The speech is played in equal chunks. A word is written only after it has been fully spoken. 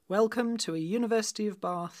Welcome to a University of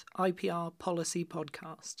Bath IPR Policy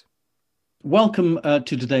Podcast. Welcome to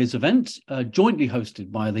today's event, jointly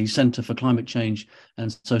hosted by the Centre for Climate Change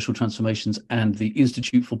and Social Transformations and the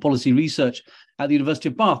Institute for Policy Research at the University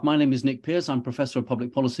of Bath. My name is Nick Pearce. I'm Professor of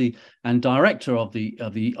Public Policy and Director of the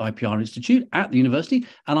IPR Institute at the University.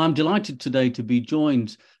 And I'm delighted today to be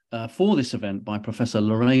joined for this event by Professor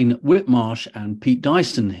Lorraine Whitmarsh and Pete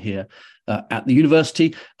Dyson here at the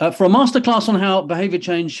University for a masterclass on how behaviour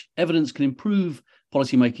change evidence can improve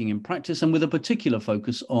policymaking in practice, and with a particular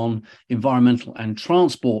focus on environmental and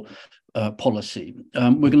transport policy.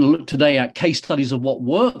 We're going to look today at case studies of what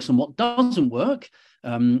works and what doesn't work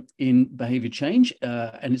in behaviour change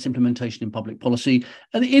and its implementation in public policy,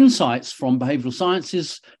 and the insights from behavioural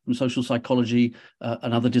sciences, from social psychology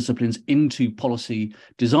and other disciplines into policy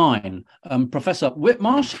design. Professor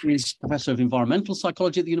Whitmarsh is Professor of Environmental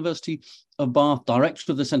Psychology at the University of Bath,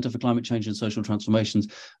 Director of the Centre for Climate Change and Social Transformations,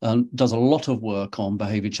 does a lot of work on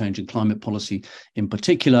behaviour change and climate policy in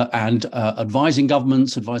particular, and advising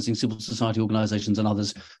governments, advising civil society organisations and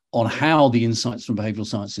others on how the insights from behavioural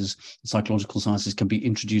sciences, psychological sciences can be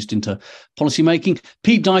introduced into policy making.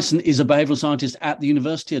 Pete Dyson is a behavioural scientist at the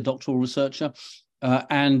university, a doctoral researcher,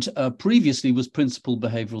 and previously was principal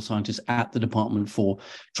behavioural scientist at the Department for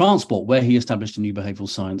Transport, where he established a new behavioural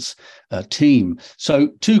science team. So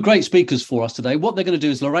two great speakers for us today. What they're going to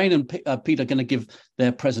do is Lorraine and Pete are going to give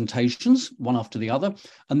their presentations, one after the other,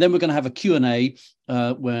 and then we're going to have a Q&A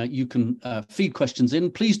where you can feed questions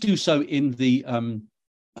in. Please do so in the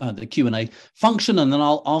Q&A function, and then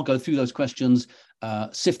I'll go through those questions,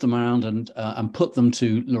 sift them around, and put them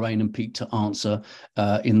to Lorraine and Pete to answer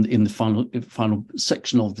in the final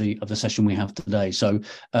section of the session we have today. So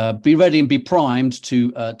be ready and be primed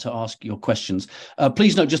to ask your questions.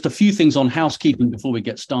 Please note just a few things on housekeeping before we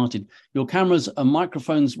get started. Your cameras and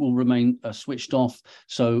microphones will remain switched off,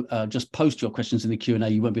 so just post your questions in the Q&A.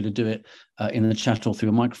 You won't be able to do it in the chat or through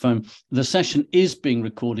a microphone. The session is being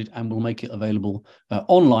recorded and we'll make it available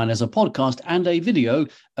online as a podcast and a video,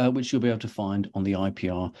 which you'll be able to find on the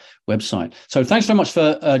IPR website. So thanks very much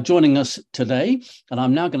for joining us today. And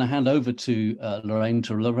I'm now going to hand over to Lorraine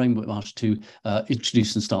Whitmarsh to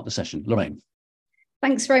introduce and start the session. Lorraine.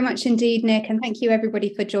 Thanks very much indeed, Nick. And thank you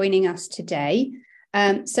everybody for joining us today.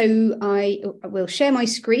 So I will share my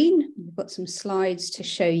screen. We've got some slides to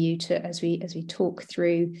show you as we talk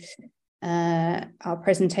through our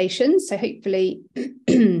presentation. So hopefully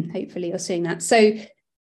you're seeing that. So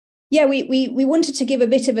yeah, we wanted to give a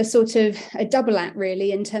bit of a sort of a double act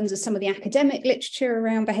really in terms of some of the academic literature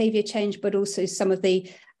around behaviour change, but also some of the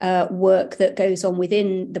work that goes on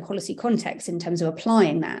within the policy context in terms of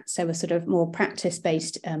applying that. So a sort of more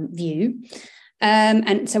practice-based view.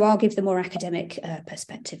 And so I'll give the more academic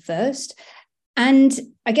perspective first. And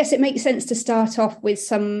I guess it makes sense to start off with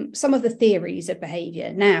some of the theories of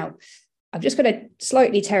behaviour. Now, I'm just going to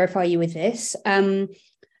slightly terrify you with this.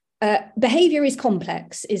 Behaviour is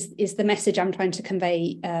complex, is the message I'm trying to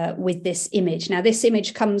convey with this image. Now, this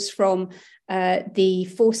image comes from the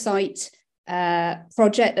Foresight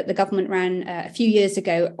project that the government ran a few years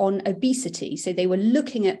ago on obesity. So they were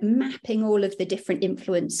looking at mapping all of the different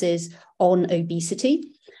influences on obesity.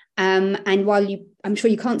 And while I'm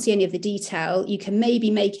sure you can't see any of the detail, you can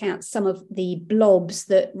maybe make out some of the blobs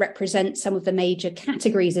that represent some of the major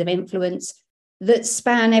categories of influence that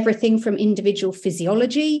span everything from individual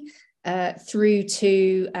physiology through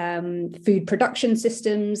to food production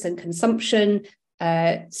systems and consumption,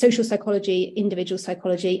 social psychology, individual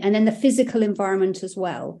psychology, and then the physical environment as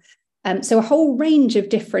well. So a whole range of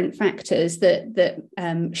different factors that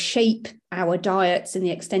shape our diets and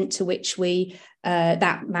the extent to which we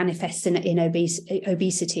that manifests in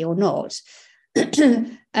obesity or not.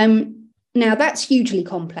 Now, that's hugely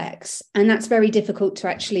complex, and that's very difficult to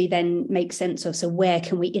actually then make sense of. So where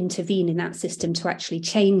can we intervene in that system to actually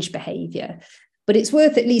change behaviour? But it's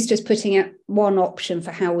worth at least just putting out one option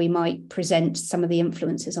for how we might present some of the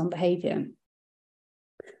influences on behaviour.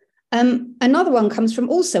 Another one comes from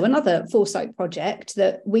also another Foresight project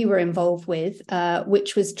that we were involved with,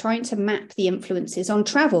 which was trying to map the influences on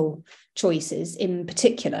travel choices in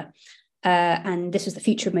particular. And this was the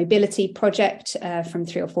Future of Mobility project from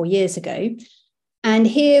 3 or 4 years ago. And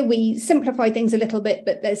here we simplified things a little bit,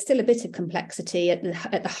 but there's still a bit of complexity. At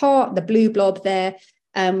the heart, the blue blob there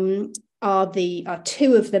are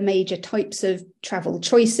two of the major types of travel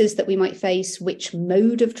choices that we might face, which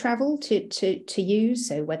mode of travel to use,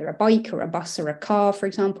 so whether a bike or a bus or a car, for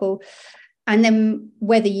example, and then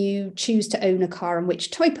whether you choose to own a car and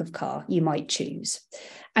which type of car you might choose.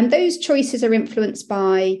 And those choices are influenced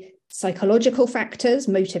by psychological factors,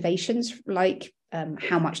 motivations like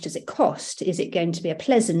how much does it cost? Is it going to be a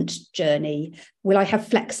pleasant journey? Will I have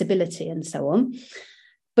flexibility, and so on?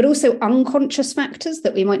 But also unconscious factors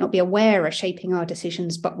that we might not be aware are shaping our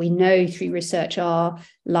decisions, but we know through research are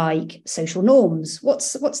like social norms.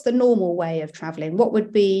 What's the normal way of traveling? What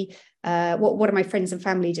would be what are my friends and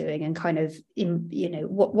family doing, and kind of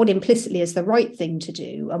what implicitly is the right thing to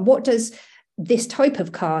do, and what does this type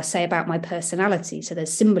of car say about my personality? So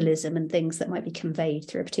there's symbolism and things that might be conveyed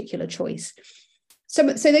through a particular choice. So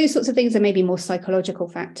those sorts of things are maybe more psychological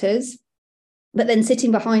factors. But then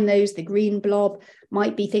sitting behind those, the green blob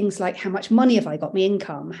might be things like, how much money have I got, my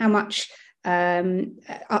income? How much,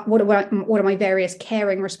 what are my various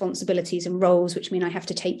caring responsibilities and roles, which mean I have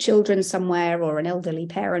to take children somewhere or an elderly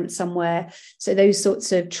parent somewhere. So those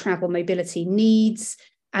sorts of travel mobility needs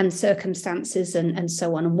and circumstances and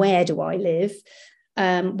so on, and where do I live,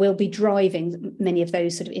 will be driving many of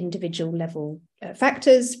those sort of individual level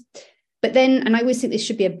factors. But then, and I always think this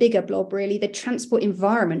should be a bigger blob really, the transport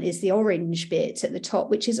environment is the orange bit at the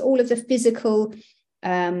top, which is all of the physical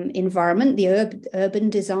environment, the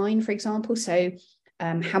urban design, for example. So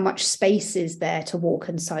how much space is there to walk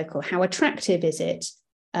and cycle? How attractive is it?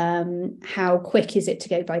 How quick is it to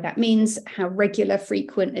go by that means? How regular,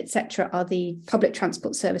 frequent, etc. are the public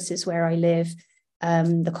transport services where I live?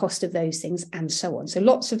 The cost of those things, and so on. So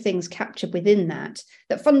lots of things captured within that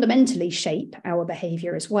fundamentally shape our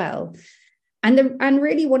behaviour as well. And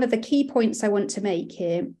really one of the key points I want to make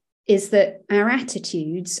here is that our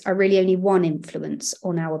attitudes are really only one influence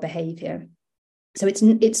on our behaviour. So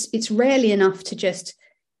it's rarely enough to just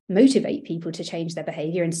motivate people to change their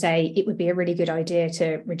behaviour and say it would be a really good idea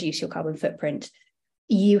to reduce your carbon footprint.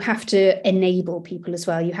 You have to enable people as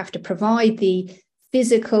well. You have to provide the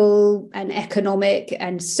physical and economic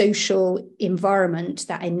and social environment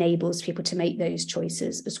that enables people to make those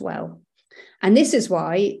choices as well. And this is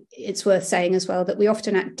why it's worth saying as well that we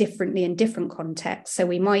often act differently in different contexts. So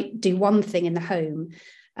we might do one thing in the home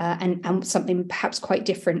and something perhaps quite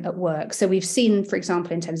different at work. So we've seen, for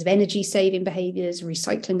example, in terms of energy saving behaviours,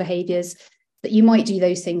 recycling behaviours, that you might do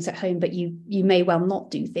those things at home, but you may well not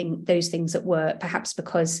do those things at work, perhaps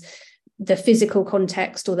because the physical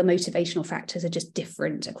context or the motivational factors are just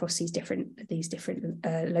different across these different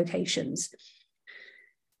locations.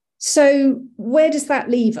 So where does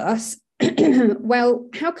that leave us? Well,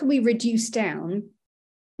 how can we reduce down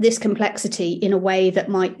this complexity in a way that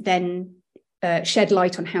might then shed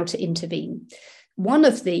light on how to intervene? One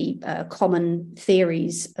of the common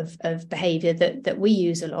theories of behaviour that we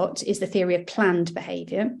use a lot is the theory of planned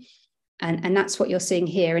behaviour. And that's what you're seeing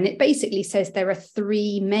here. And it basically says there are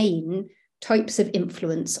three main types of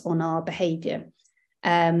influence on our behaviour.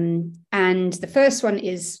 And the first one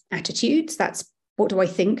is attitudes. That's what do I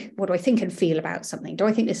think? What do I think and feel about something? Do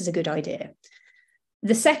I think this is a good idea?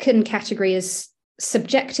 The second category is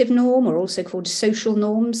subjective norm, or also called social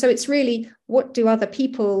norm. So it's really, what do other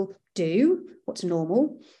people do? What's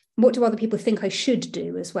normal? What do other people think I should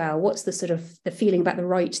do as well? What's the sort of the feeling about the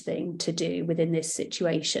right thing to do within this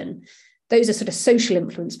situation? Those are sort of social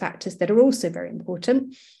influence factors that are also very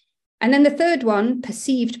important. And then the third one,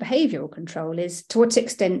 perceived behavioural control, is to what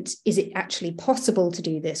extent is it actually possible to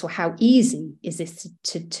do this, or how easy is this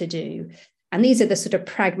to do? And these are the sort of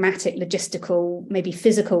pragmatic, logistical, maybe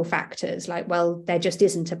physical factors, like, well, there just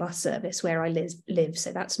isn't a bus service where I live,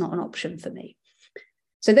 so that's not an option for me.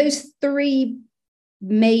 So those three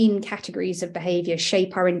main categories of behaviour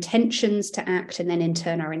shape our intentions to act, and then in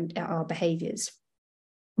turn our behaviours.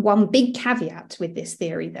 One big caveat with this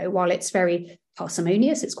theory, though, while it's very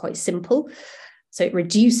parsimonious, it's quite simple, so it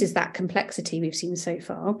reduces that complexity we've seen so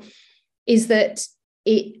far, is that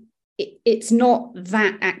it's not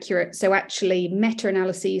that accurate. So actually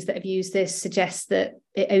meta-analyses that have used this suggest that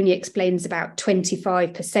it only explains about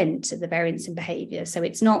 25% of the variance in behaviour. So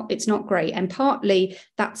it's not great. And partly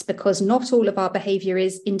that's because not all of our behaviour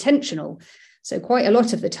is intentional. So quite a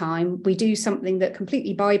lot of the time we do something that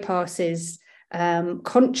completely bypasses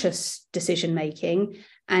conscious decision making,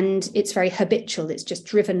 and it's very habitual. It's just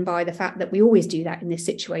driven by the fact that we always do that in this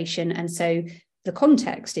situation, and so the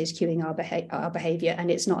context is cueing our behavior, and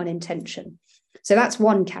it's not an intention. So that's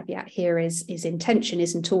one caveat here, is intention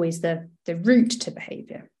isn't always the route to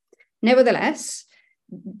behavior. Nevertheless,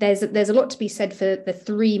 there's a lot to be said for the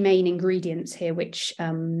three main ingredients here, which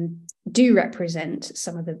do represent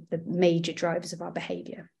some of the major drivers of our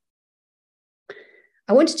behavior.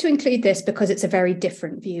 I wanted to include this because it's a very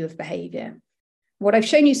different view of behavior. What I've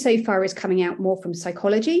shown you so far is coming out more from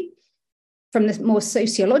psychology. From the more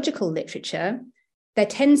sociological literature, there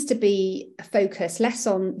tends to be a focus less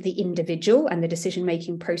on the individual and the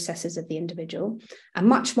decision-making processes of the individual, and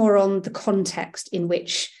much more on the context in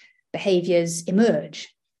which behaviours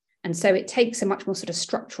emerge. And so it takes a much more sort of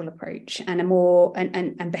structural approach, and a more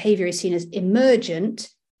and behaviour is seen as emergent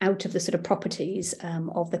out of the sort of properties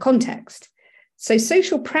of the context. So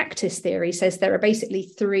social practice theory says there are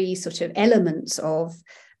basically three sort of elements of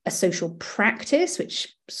a social practice,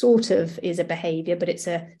 which sort of is a behaviour, but it's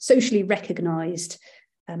a socially recognised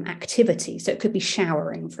activity. So it could be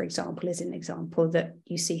showering, for example, is an example that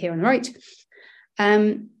you see here on the right.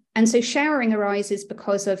 And so showering arises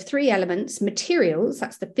because of three elements: materials,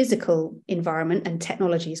 that's the physical environment, and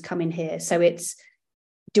technologies come in here. So it's,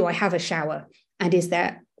 do I have a shower? And is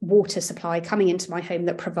there water supply coming into my home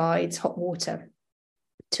that provides hot water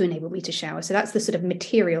to enable me to shower? So that's the sort of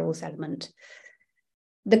materials element.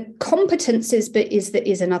 The competences bit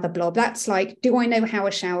is another blob. That's like, do I know how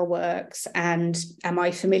a shower works? And am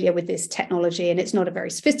I familiar with this technology? And it's not a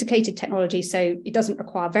very sophisticated technology, so it doesn't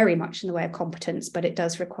require very much in the way of competence, but it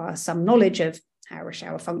does require some knowledge of how a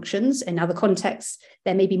shower functions. In other contexts,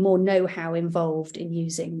 there may be more know-how involved in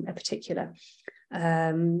using a particular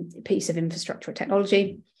piece of infrastructure or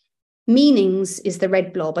technology. Meanings is the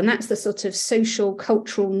red blob, and that's the sort of social,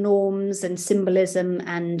 cultural norms and symbolism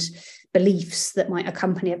and beliefs that might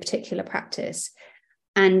accompany a particular practice.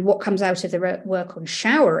 And what comes out of the work on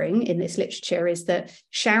showering in this literature is that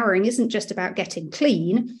showering isn't just about getting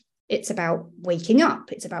clean, it's about waking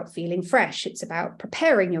up, it's about feeling fresh, it's about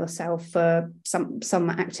preparing yourself for some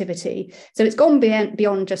activity. So it's gone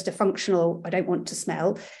beyond just a functional, I don't want to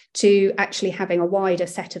smell, to actually having a wider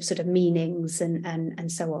set of sort of meanings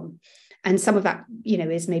and so on. And some of that,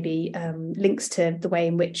 is maybe links to the way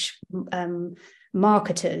in which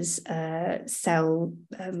marketers sell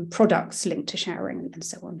products linked to showering and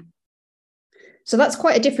so on. So that's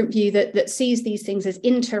quite a different view that sees these things as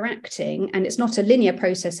interacting, and it's not a linear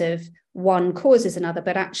process of one causes another,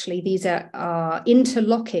 but actually these are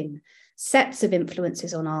interlocking sets of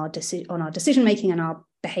influences on our decision making and our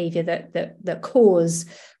behaviour that cause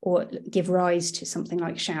or give rise to something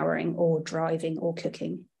like showering or driving or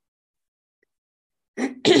cooking.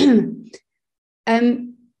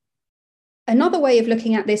 Another way of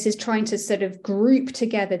looking at this is trying to sort of group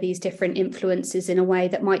together these different influences in a way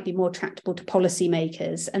that might be more tractable to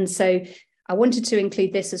policymakers. And so I wanted to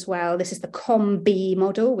include this as well. This is the COM-B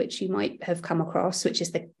model, which you might have come across,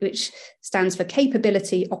 which stands for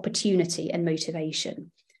capability, opportunity, and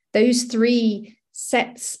motivation. Those three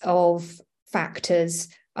sets of factors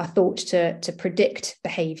are thought to predict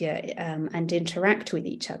behaviour and interact with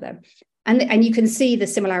each other. And you can see the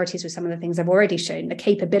similarities with some of the things I've already shown. The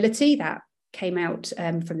capability that came out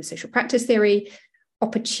from the social practice theory.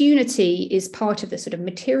 Opportunity is part of the sort of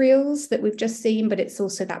materials that we've just seen, but it's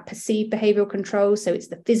also that perceived behavioural control. So it's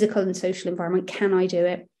the physical and social environment. Can I do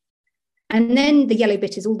it? And then the yellow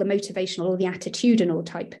bit is all the motivational or the attitudinal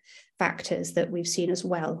type factors that we've seen as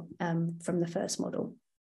well from the first model.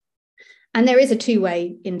 And there is a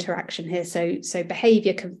two-way interaction here. So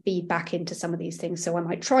behaviour can feed back into some of these things. So I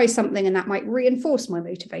might try something and that might reinforce my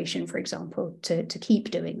motivation, for example, to keep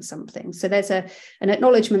doing something. So there's an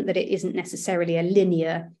acknowledgement that it isn't necessarily a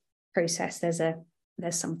linear process. There's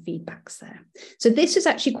some feedbacks there. So this is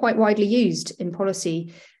actually quite widely used in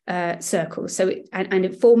policy circles. So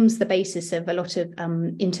it forms the basis of a lot of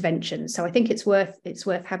interventions. So I think it's worth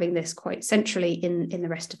having this quite centrally in the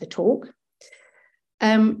rest of the talk.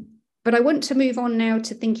 But I want to move on now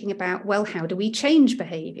to thinking about, well, how do we change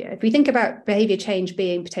behaviour? If we think about behaviour change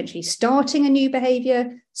being potentially starting a new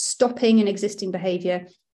behaviour, stopping an existing behaviour,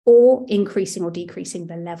 or increasing or decreasing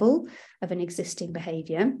the level of an existing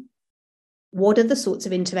behaviour, what are the sorts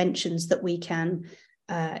of interventions that we can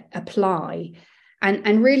apply?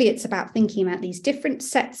 And really, it's about thinking about these different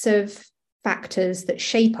sets of factors that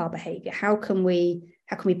shape our behaviour. How can we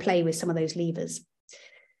play with some of those levers?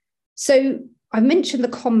 So I mentioned the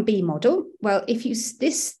COM-B model. Well, if you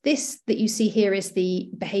this that you see here is the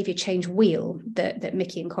behaviour change wheel that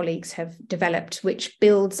Mickey and colleagues have developed, which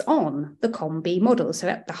builds on the COM-B model. So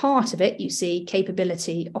at the heart of it, you see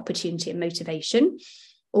capability, opportunity, and motivation.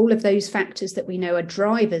 All of those factors that we know are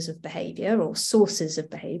drivers of behaviour or sources of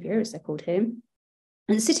behaviour, as they're called here.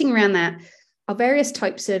 And sitting around that are various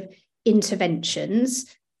types of interventions,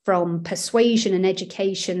 from persuasion and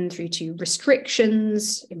education through to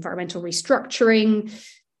restrictions, environmental restructuring,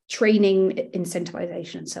 training,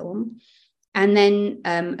 incentivization, and so on. And then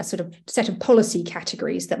a sort of set of policy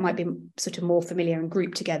categories that might be sort of more familiar and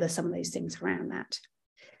group together some of those things around that.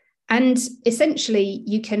 And essentially,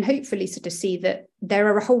 you can hopefully sort of see that there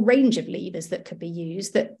are a whole range of levers that could be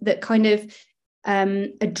used that kind of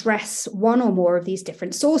address one or more of these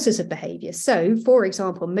different sources of behavior. So, for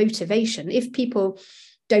example, motivation. If people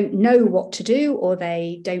don't know what to do, or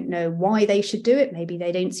they don't know why they should do it. Maybe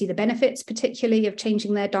they don't see the benefits particularly of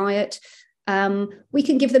changing their diet. We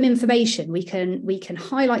can give them information. We can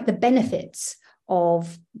highlight the benefits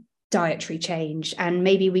of dietary change, and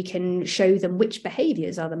maybe we can show them which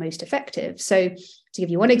behaviours are the most effective. So to give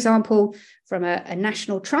you one example from a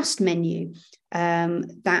National Trust menu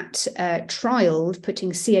that trialled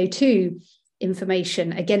putting CO2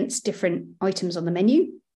 information against different items on the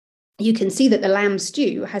menu, you can see that the lamb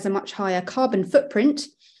stew has a much higher carbon footprint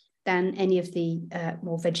than any of the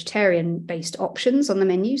more vegetarian-based options on the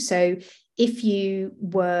menu. So if you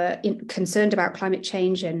were concerned about climate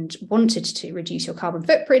change and wanted to reduce your carbon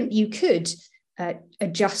footprint, you could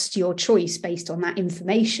adjust your choice based on that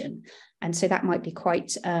information. And so that might be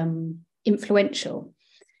quite influential.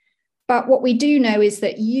 But what we do know is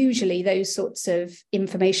that usually those sorts of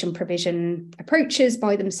information provision approaches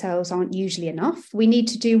by themselves aren't usually enough. We need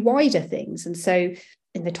to do wider things. And so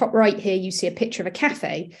in the top right here, you see a picture of a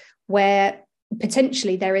cafe where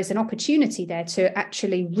potentially there is an opportunity there to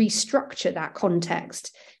actually restructure that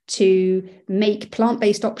context to make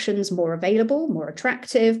plant-based options more available, more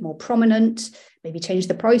attractive, more prominent, maybe change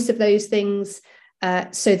the price of those things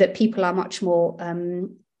so that people are much more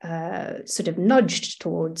sort of nudged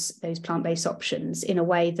towards those plant-based options in a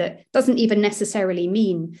way that doesn't even necessarily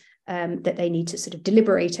mean that they need to sort of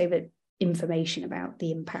deliberate over information about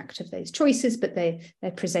the impact of those choices, but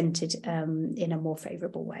they're presented in a more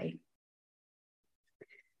favourable way.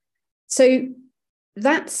 So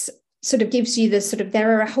that's sort of gives you the sort of,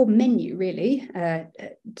 there are a whole menu really,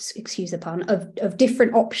 excuse the pun, of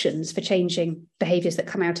different options for changing behaviours that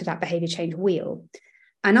come out of that behaviour change wheel.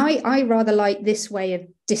 And I rather like this way of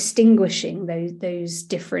distinguishing those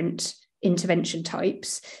different intervention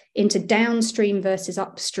types into downstream versus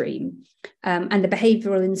upstream. And the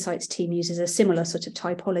behavioural insights team uses a similar sort of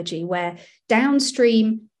typology where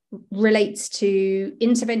downstream relates to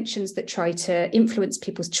interventions that try to influence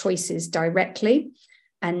people's choices directly.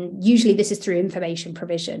 And usually this is through information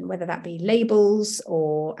provision, whether that be labels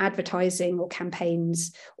or advertising or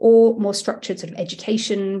campaigns, or more structured sort of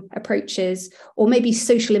education approaches, or maybe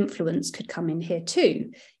social influence could come in here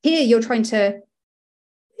too. Here you're trying to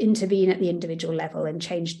intervene at the individual level and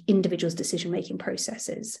change individuals' decision-making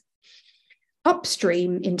processes.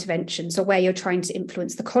 Upstream interventions are where you're trying to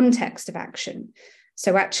influence the context of action.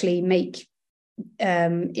 So actually make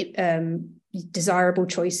desirable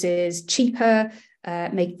choices cheaper,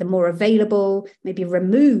 make them more available, maybe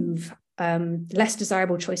remove less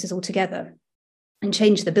desirable choices altogether, and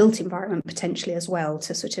change the built environment potentially as well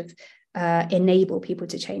to sort of enable people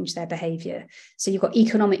to change their behaviour. So you've got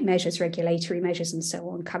economic measures, regulatory measures, and so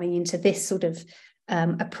on coming into this sort of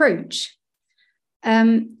approach.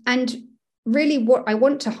 And really what I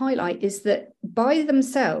want to highlight is that by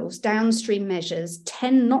themselves, downstream measures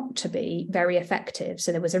tend not to be very effective.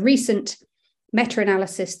 So there was a recent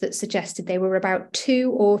meta-analysis that suggested they were about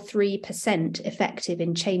 2 or 3% effective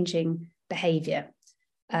in changing behaviour.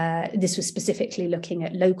 This was specifically looking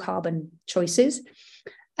at low carbon choices,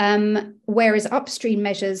 whereas upstream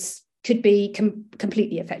measures could be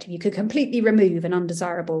completely effective. You could completely remove an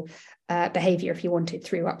undesirable behaviour if you wanted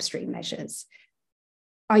through upstream measures.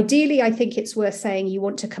 Ideally, I think it's worth saying you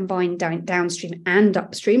want to combine downstream and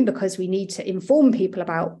upstream, because we need to inform people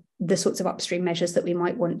about the sorts of upstream measures that we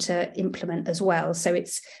might want to implement as well. So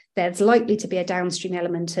there's likely to be a downstream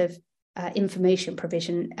element of information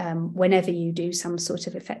provision whenever you do some sort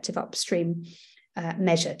of effective upstream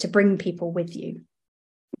measure to bring people with you.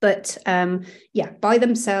 But by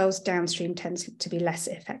themselves, downstream tends to be less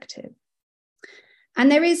effective. And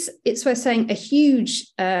there is, it's worth saying, a huge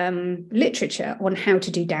literature on how to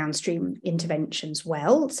do downstream interventions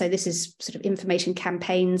well. So this is sort of information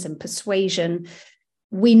campaigns and persuasion.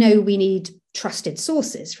 We know we need trusted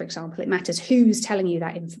sources, for example. It matters who's telling you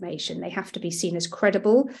that information. They have to be seen as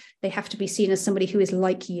credible. They have to be seen as somebody who is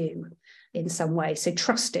like you in some way. So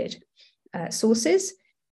trusted sources.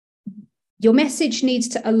 Your message needs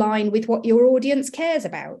to align with what your audience cares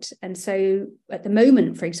about. And so at the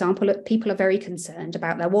moment, for example, people are very concerned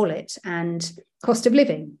about their wallet and cost of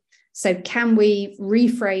living. So can we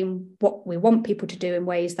reframe what we want people to do in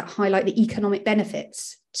ways that highlight the economic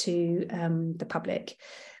benefits to the public?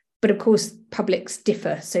 But of course, publics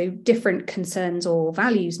differ. So different concerns or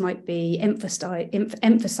values might be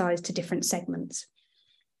emphasized to different segments.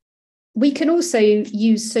 We can also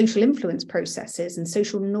use social influence processes and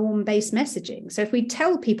social norm-based messaging. So if we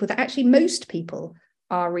tell people that actually most people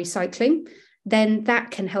are recycling, then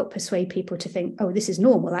that can help persuade people to think, oh, this is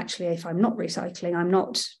normal. Actually, if I'm not recycling, I'm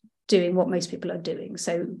not doing what most people are doing.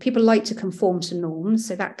 So people like to conform to norms,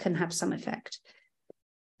 so that can have some effect.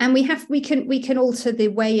 And we can alter the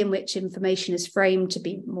way in which information is framed to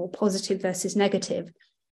be more positive versus negative.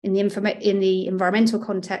 In the environmental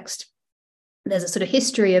context, there's a sort of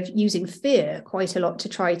history of using fear quite a lot to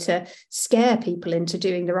try to scare people into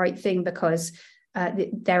doing the right thing, because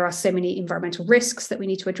there are so many environmental risks that we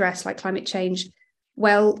need to address, like climate change.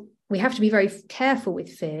 Well, we have to be very careful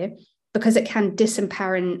with fear, because it can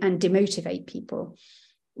disempower and demotivate people.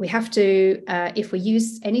 We have to, if we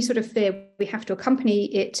use any sort of fear, we have to accompany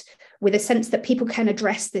it with a sense that people can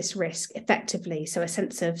address this risk effectively. So a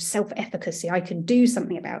sense of self-efficacy, I can do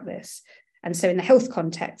something about this. And so in the health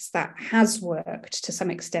context, that has worked to some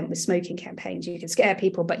extent with smoking campaigns. You can scare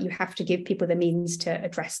people, but you have to give people the means to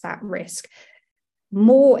address that risk.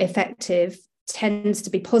 More effective tends to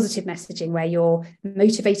be positive messaging, where you're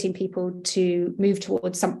motivating people to move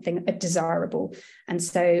towards something desirable. And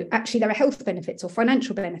so actually there are health benefits or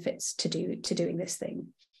financial benefits to doing this thing.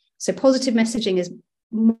 So positive messaging is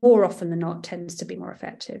more often than not tends to be more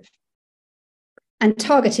effective. And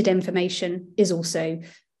targeted information is also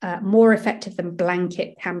more effective than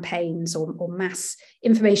blanket campaigns or mass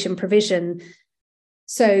information provision.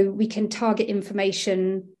 So we can target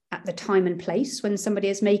information at the time and place when somebody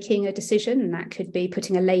is making a decision, and that could be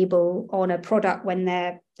putting a label on a product when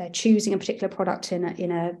they're choosing a particular product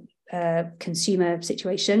in a consumer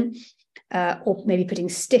situation, or maybe putting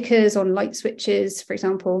stickers on light switches, for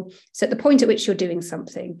example. So at the point at which you're doing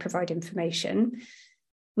something, provide information.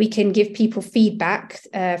 We can give people feedback,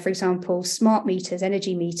 for example, smart meters,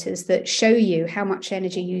 energy meters that show you how much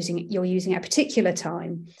energy you're using at a particular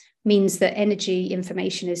time. Means that energy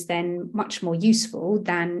information is then much more useful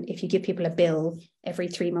than if you give people a bill every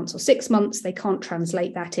 3 months or 6 months. They can't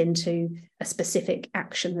translate that into a specific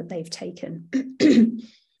action that they've taken.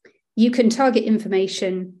 You can target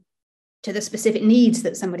information to the specific needs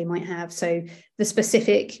that somebody might have. So the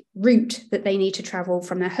specific route that they need to travel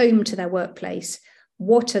from their home to their workplace.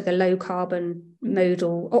 What are the low carbon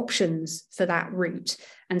modal options for that route?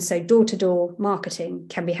 And so door-to-door marketing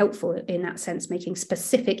can be helpful in that sense, making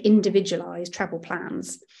specific individualized travel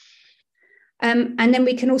plans. And then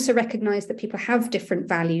we can also recognize that people have different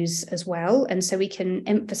values as well. And so we can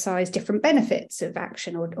emphasize different benefits of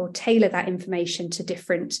action or tailor that information to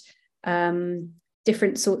different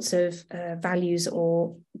sorts of values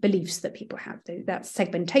or beliefs that people have. That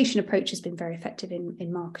segmentation approach has been very effective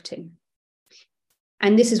in marketing.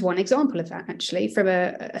 And this is one example of that, actually, from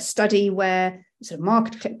a study where, sort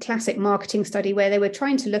of classic marketing study, where they were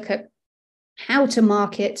trying to look at how to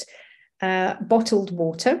market bottled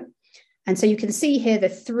water. And so you can see here the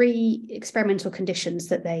 3 experimental conditions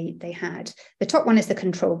that they had. The top one is the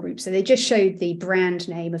control group. So they just showed the brand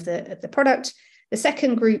name of the product. The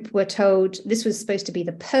second group were told this was supposed to be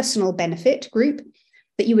the personal benefit group,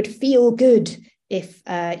 that you would feel good if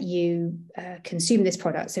you consume this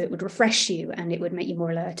product. So it would refresh you and it would make you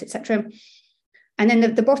more alert, etc. And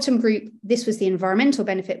then the bottom group, this was the environmental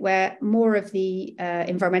benefit, where more of the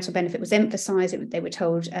environmental benefit was emphasized. They were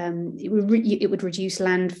told it would reduce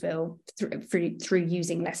landfill through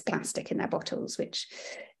using less plastic in their bottles, which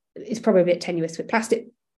is probably a bit tenuous with plastic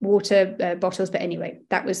water bottles. But anyway,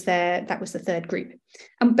 that was the third group.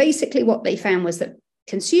 And basically what they found was that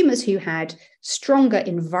consumers who had stronger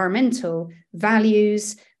environmental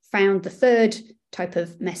values found the third type of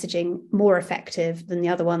messaging more effective than the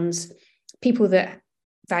other ones. People that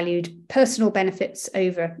valued personal benefits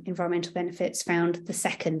over environmental benefits found the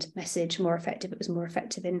second message more effective. It was more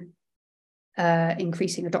effective in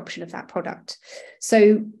increasing adoption of that product.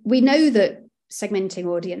 So we know that segmenting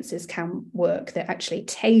audiences can work, that actually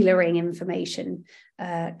tailoring information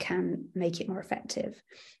can make it more effective.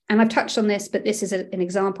 And I've touched on this, but this is an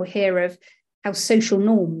example here of how social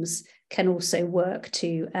norms can also work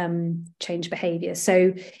to change behavior.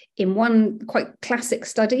 So in one quite classic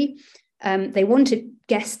study, they wanted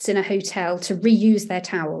guests in a hotel to reuse their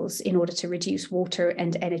towels in order to reduce water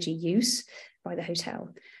and energy use by the hotel.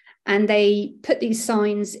 And they put these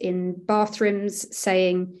signs in bathrooms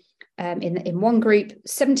saying, in one group,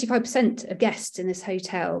 75% of guests in this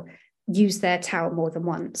hotel use their towel more than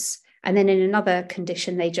once. And then in another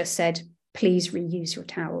condition, they just said, please reuse your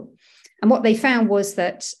towel. And what they found was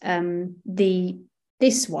that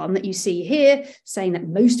this one that you see here, saying that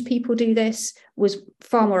most people do this, was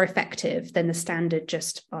far more effective than the standard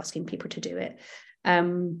just asking people to do it.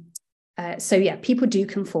 So yeah, people do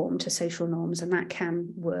conform to social norms, and that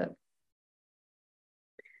can work.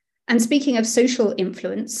 And speaking of social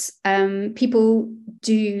influence, people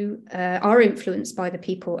are influenced by the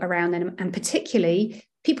people around them, and particularly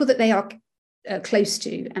people that they are close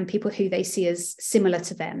to and people who they see as similar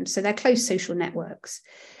to them. So they're close social networks.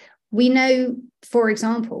 We know, for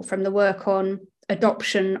example, from the work on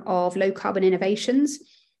adoption of low carbon innovations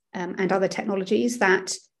and other technologies,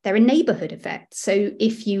 that there are neighborhood effects. So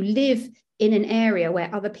if you live in an area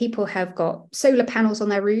where other people have got solar panels on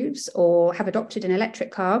their roofs or have adopted an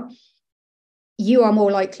electric car, you are more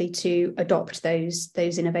likely to adopt those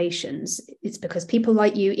innovations. It's because people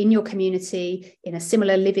like you in your community, in a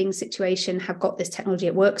similar living situation, have got this technology,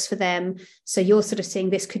 it works for them. So you're sort of seeing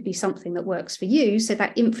this could be something that works for you. So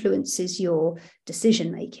that influences your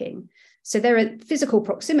decision making. So there are physical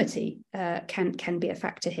proximity can be a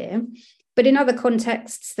factor here. But in other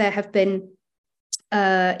contexts, there have been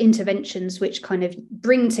interventions which kind of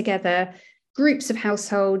bring together groups of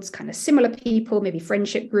households, kind of similar people, maybe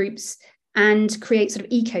friendship groups, and create sort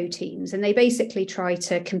of eco teams. And they basically try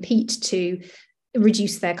to compete to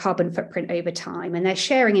reduce their carbon footprint over time. And they're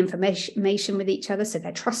sharing information with each other. So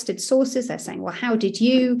they're trusted sources. They're saying, well, how did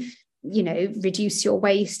you reduce your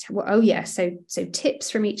waste? Well, oh, yeah. So tips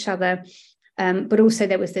from each other. But also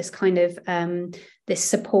there was this kind of this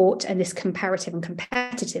support and this comparative and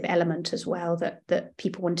competitive element as well that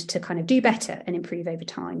people wanted to kind of do better and improve over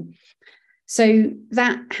time. So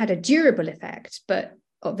that had a durable effect, but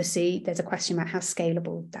obviously there's a question about how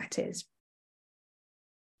scalable that is.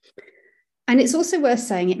 And it's also worth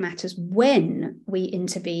saying it matters when we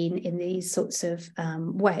intervene in these sorts of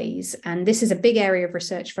ways. And this is a big area of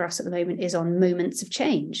research for us at the moment, is on moments of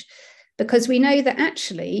change. Because we know that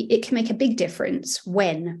actually it can make a big difference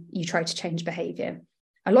when you try to change behavior.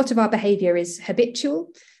 A lot of our behavior is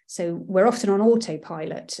habitual. So we're often on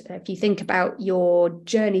autopilot. If you think about your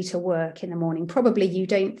journey to work in the morning, probably you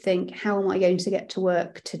don't think, how am I going to get to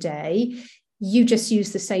work today? You just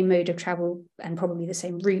use the same mode of travel and probably the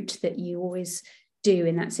same route that you always do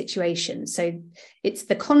in that situation. So it's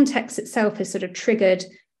the context itself has sort of triggered,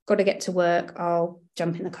 got to get to work, I'll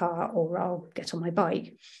jump in the car or I'll get on my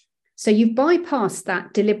bike. So you've bypassed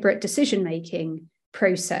that deliberate decision-making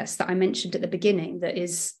process that I mentioned at the beginning that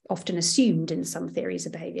is often assumed in some theories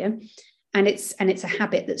of behavior. And it's a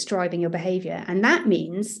habit that's driving your behavior. And that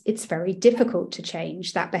means it's very difficult to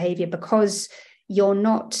change that behavior because you're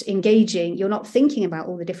not engaging, you're not thinking about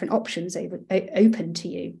all the different options open to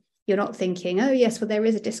you. You're not thinking, oh, yes, well, there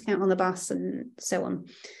is a discount on the bus and so on.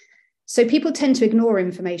 So people tend to ignore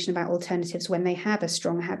information about alternatives when they have a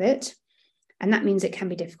strong habit. And that means it can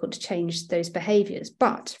be difficult to change those behaviors.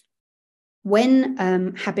 But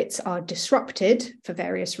when habits are disrupted for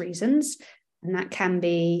various reasons, and that can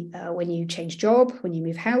be when you change job, when you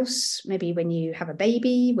move house, maybe when you have a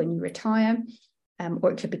baby, when you retire,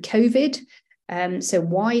 or it could be COVID, so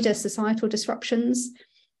wider societal disruptions.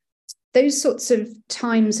 Those sorts of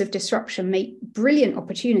times of disruption make brilliant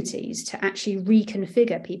opportunities to actually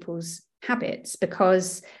reconfigure people's habits,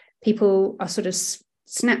 because people are sort of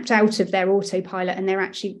snapped out of their autopilot and they're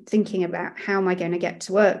actually thinking about, how am I going to get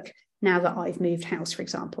to work now that I've moved house, for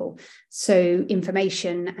example. So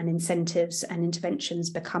information and incentives and interventions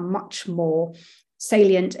become much more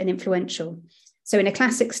salient and influential. So in a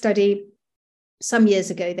classic study some years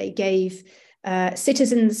ago, they gave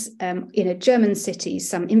citizens in a German city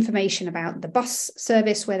some information about the bus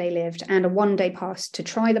service where they lived and a one-day pass to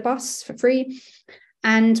try the bus for free.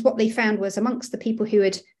 And what they found was, amongst the people who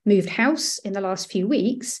had moved house in the last few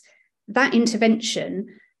weeks, that intervention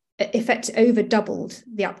over doubled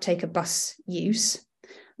the uptake of bus use.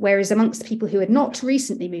 Whereas amongst the people who had not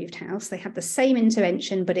recently moved house, they had the same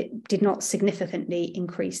intervention, but it did not significantly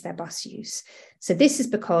increase their bus use. So this is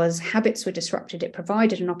because habits were disrupted. It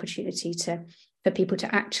provided an opportunity for people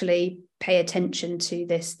to actually pay attention to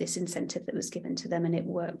this incentive that was given to them, and it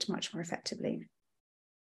worked much more effectively.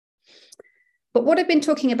 But what I've been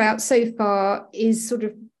talking about so far is sort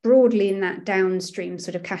of broadly in that downstream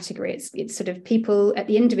sort of category. It's sort of people at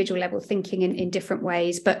the individual level thinking in different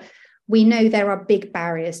ways, but we know there are big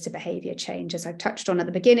barriers to behaviour change. As I've touched on at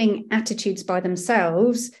the beginning, attitudes by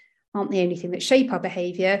themselves aren't the only thing that shape our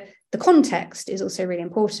behaviour. The context is also really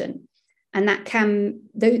important. And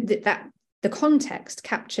the context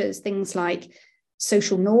captures things like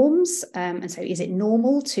social norms. And so is it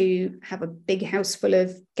normal to have a big house full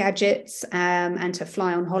of gadgets and to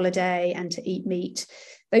fly on holiday and to eat meat?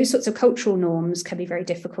 Those sorts of cultural norms can be very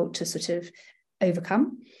difficult to sort of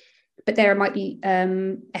overcome. But there might be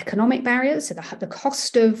economic barriers. So the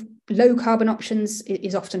cost of low carbon options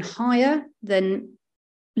is often higher than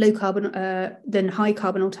high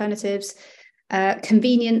carbon alternatives.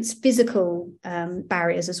 Convenience, physical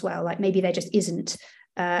barriers as well. Like maybe there just isn't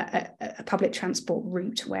a public transport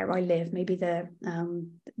route where I live. Maybe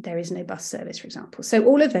there is no bus service, for example. So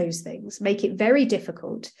all of those things make it very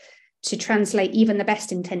difficult to translate even the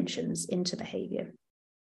best intentions into behaviour.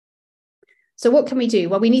 So what can we do?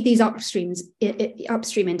 Well, we need these upstream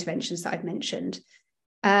interventions that I've mentioned.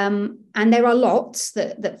 And there are lots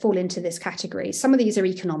that fall into this category. Some of these are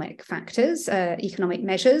economic factors, economic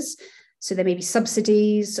measures. So there may be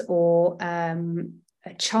subsidies or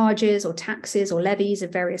charges or taxes or levies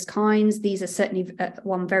of various kinds. These are certainly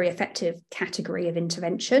one very effective category of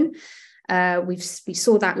intervention. We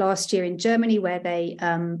saw that last year in Germany, where they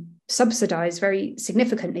subsidised very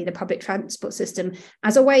significantly the public transport system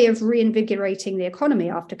as a way of reinvigorating the economy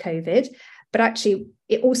after COVID, but actually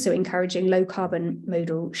it also encouraging low carbon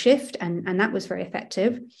modal shift, and that was very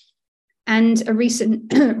effective. And a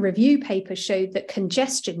recent review paper showed that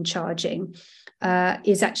congestion charging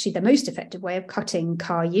is actually the most effective way of cutting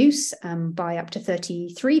car use by up to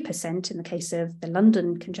 33% in the case of the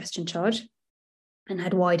London congestion charge, and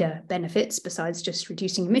had wider benefits besides just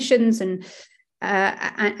reducing emissions. And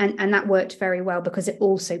that worked very well because it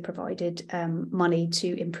also provided money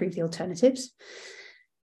to improve the alternatives.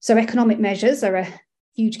 So economic measures are a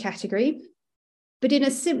huge category, but in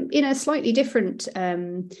a slightly different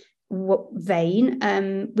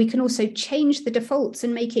vein, we can also change the defaults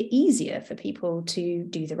and make it easier for people to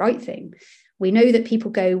do the right thing. We know that people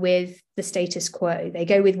go with the status quo. They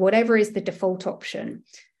go with whatever is the default option.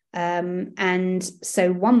 And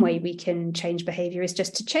so one way we can change behavior is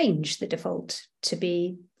just to change the default to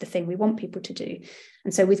be the thing we want people to do.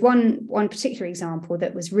 And so with one particular example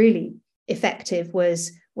that was really effective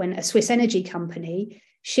was when a Swiss energy company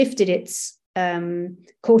shifted its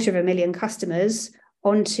 250,000 customers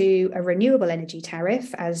onto a renewable energy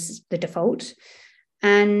tariff as the default.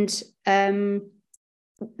 And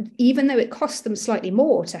even though it cost them slightly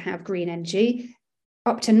more to have green energy,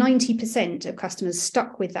 up to 90% of customers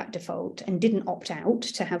stuck with that default and didn't opt out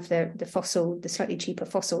to have the slightly cheaper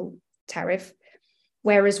fossil tariff.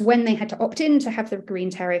 Whereas when they had to opt in to have the green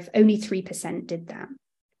tariff, only 3% did that.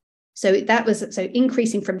 So that was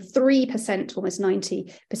increasing from 3% to almost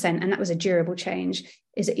 90%, and that was a durable change,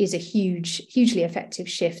 is a hugely effective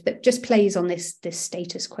shift that just plays on this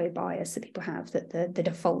status quo bias that people have, that the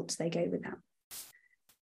default, they go with that.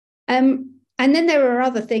 And then there are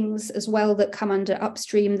other things as well that come under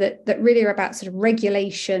upstream that really are about sort of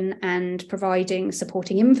regulation and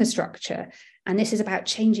supporting infrastructure. And this is about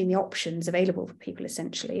changing the options available for people,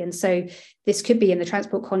 essentially. And so this could be in the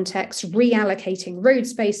transport context, reallocating road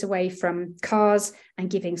space away from cars and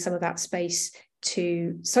giving some of that space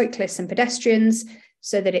to cyclists and pedestrians,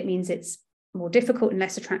 so that it means it's more difficult and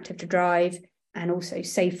less attractive to drive, and also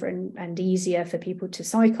safer and easier for people to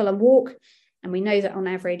cycle and walk. And we know that on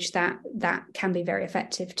average that can be very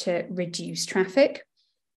effective to reduce traffic.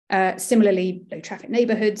 Similarly, low traffic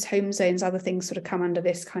neighborhoods, home zones, other things sort of come under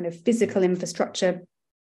this kind of physical infrastructure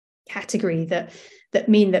category that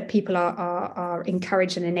mean that people are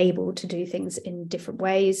encouraged and enabled to do things in different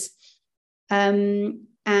ways. And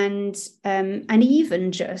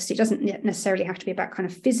even just, it doesn't necessarily have to be about kind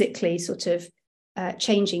of physically sort of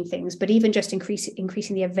changing things, but even just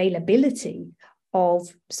increasing the availability of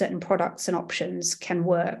certain products and options can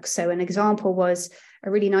work. So an example was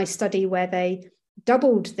a really nice study where they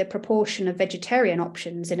doubled the proportion of vegetarian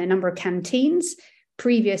options in a number of canteens.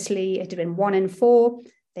 Previously, it had been 1 in 4.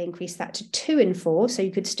 They increased that to 2 in 4. So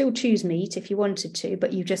you could still choose meat if you wanted to,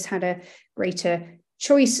 but you just had a greater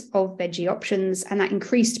choice of veggie options, and that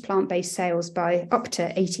increased plant-based sales by up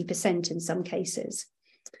to 80% in some cases.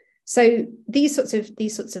 So these sorts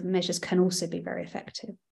of measures can also be very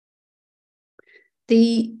effective.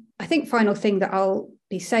 The, I think, final thing that I'll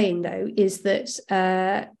be saying, though, is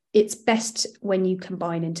that it's best when you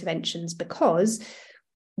combine interventions, because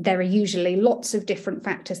there are usually lots of different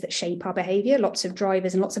factors that shape our behaviour, lots of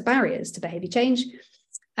drivers and lots of barriers to behaviour change.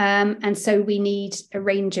 And so we need a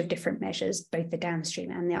range of different measures, both the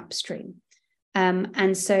downstream and the upstream.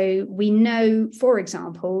 And so we know, for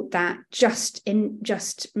example, that just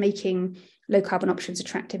making low carbon options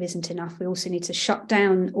attractive isn't enough. We also need to shut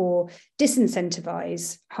down or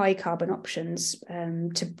disincentivize high carbon options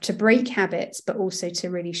to break habits, but also to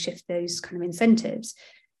really shift those kind of incentives.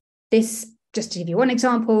 This, just to give you one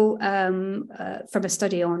example, from a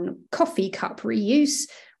study on coffee cup reuse,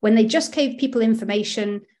 when they just gave people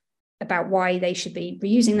information about why they should be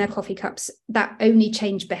reusing their coffee cups, that only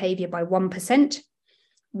changed behavior by 1%.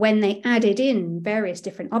 When they added in various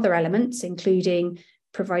different other elements, including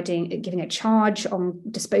giving a charge on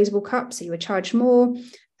disposable cups, so you were charged more,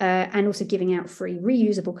 and also giving out free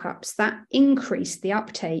reusable cups, that increased the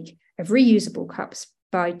uptake of reusable cups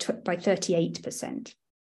by 38%.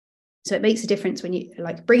 So it makes a difference when you,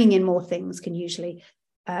 like, bringing in more things can usually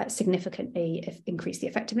significantly increase the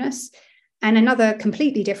effectiveness. And another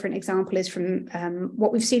completely different example is from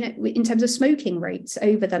what we've seen in terms of smoking rates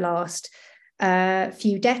over the last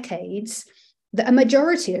few decades, that a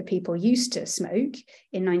majority of people used to smoke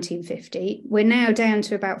in 1950. We're now down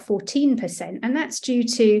to about 14%, and that's due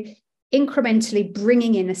to incrementally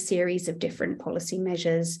bringing in a series of different policy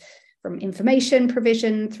measures, from information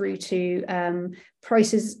provision through to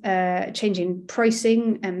prices, changing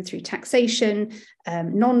pricing through taxation,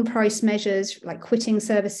 non-price measures like quitting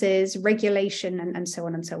services, regulation, and so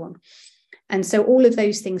on and so on. And so all of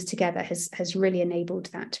those things together has really enabled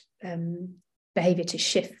that behaviour to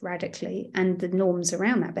shift radically, and the norms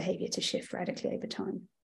around that behaviour to shift radically over time.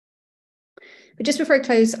 But just before I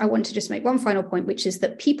close, I want to just make one final point, which is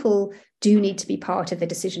that people do need to be part of the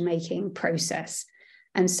decision-making process.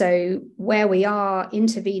 And so where we are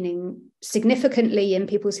intervening significantly in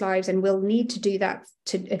people's lives, and we'll need to do that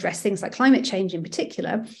to address things like climate change in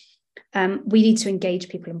particular, we need to engage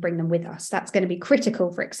people and bring them with us. That's going to be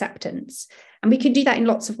critical for acceptance. And we can do that in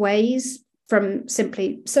lots of ways, from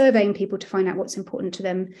simply surveying people to find out what's important to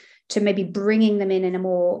them, to maybe bringing them in a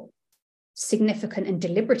more significant and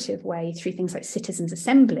deliberative way through things like citizens'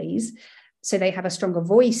 assemblies, so they have a stronger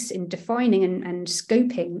voice in defining and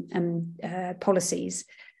scoping policies.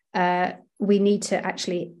 We need to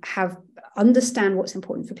actually understand what's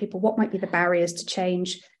important for people, what might be the barriers to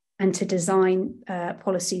change, and to design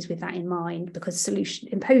policies with that in mind, because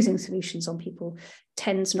imposing solutions on people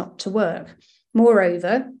tends not to work.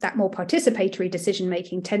 Moreover, that more participatory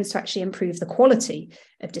decision-making tends to actually improve the quality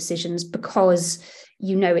of decisions, because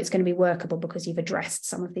you know it's going to be workable, because you've addressed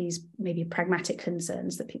some of these maybe pragmatic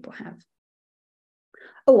concerns that people have.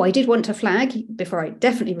 Oh, I did want to flag, before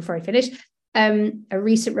I finish, a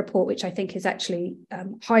recent report, which I think is actually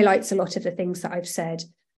highlights a lot of the things that I've said,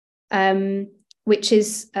 which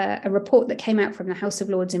is a report that came out from the House of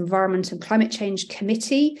Lords Environment and Climate Change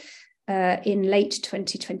Committee in late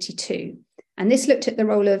 2022. And this looked at the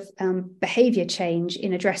role of behaviour change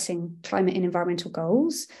in addressing climate and environmental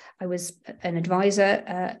goals. I was an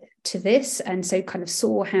advisor to this, and so kind of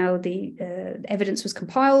saw how the evidence was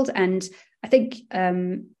compiled. And I think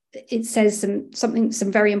it says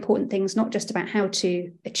some very important things, not just about how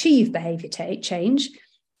to achieve behaviour change,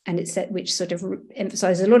 and which sort of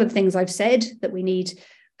emphasises a lot of the things I've said, that we need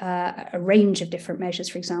a range of different measures.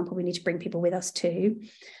 For example, we need to bring people with us too.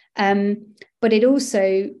 But it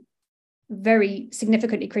also very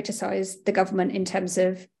significantly criticised the government in terms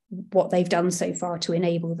of what they've done so far to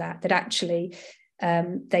enable that actually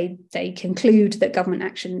they conclude that government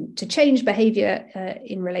action to change behaviour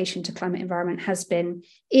in relation to climate environment has been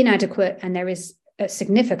inadequate, and there is a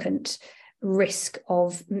significant risk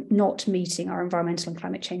of not meeting our environmental and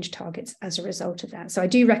climate change targets as a result of that. So I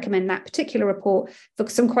do recommend that particular report for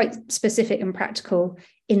some quite specific and practical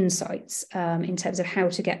insights in terms of how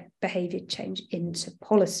to get behaviour change into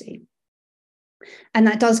policy. And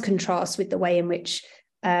that does contrast with the way in which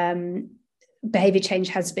behaviour change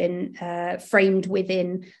has been framed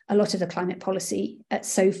within a lot of the climate policy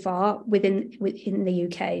so far within the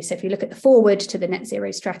UK. So if you look at the forward to the net zero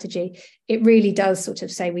strategy, it really does sort of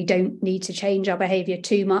say we don't need to change our behaviour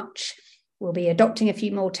too much. We'll be adopting a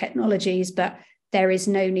few more technologies, but there is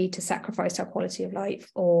no need to sacrifice our quality of life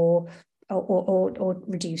or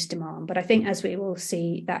reduce demand. But I think, as we will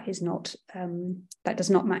see, that is not that does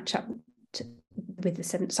not match up with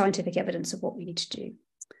the scientific evidence of what we need to do.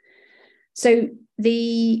 So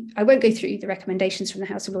I won't go through the recommendations from the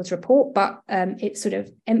House of Lords report, but it sort of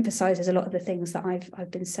emphasises a lot of the things that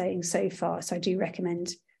I've been saying so far. So I do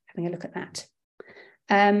recommend having a look at that.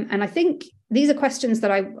 And I think these are questions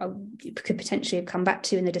that I could potentially have come back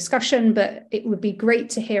to in the discussion, but it would be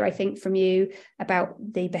great to hear, I think, from you about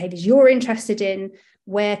the behaviours you're interested in,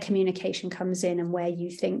 where communication comes in, and where you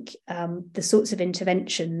think the sorts of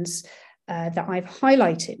interventions that I've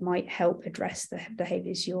highlighted might help address the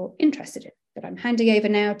behaviours you're interested in. But I'm handing over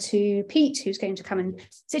now to Pete, who's going to come and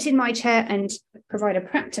sit in my chair and provide a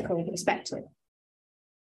practical perspective.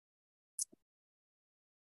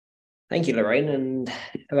 Thank you, Lorraine, and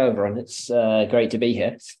hello, everyone. It's great to be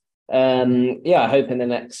here. I hope in the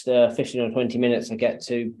next 15 or 20 minutes I get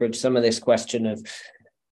to bridge some of this question of,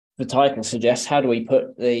 the title suggests, how do we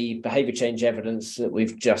put the behaviour change evidence that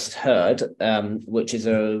we've just heard, which is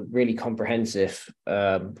a really comprehensive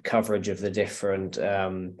coverage of the different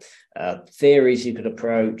theories you could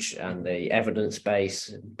approach and the evidence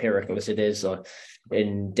base, empirical as it is,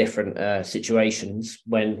 in different situations.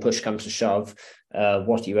 When push comes to shove,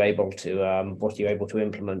 what are you able to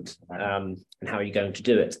implement, and how are you going to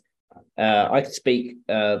do it? I could speak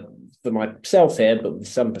for myself here, but with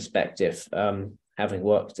some perspective. Having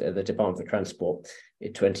worked at the Department for Transport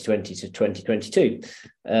in 2020 to 2022,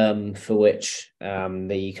 for which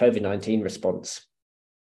the COVID-19 response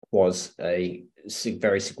was a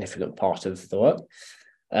very significant part of the work,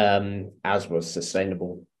 as was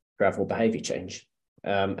sustainable travel behaviour change,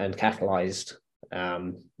 and catalysed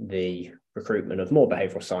the recruitment of more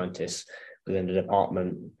behavioural scientists within the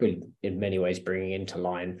department, really in many ways bringing into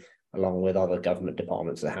line, along with other government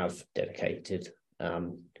departments that have dedicated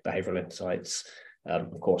behavioural insights,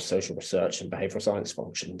 of course, social research and behavioural science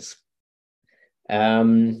functions.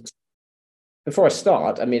 Before I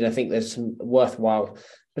start, I mean, I think there's some worthwhile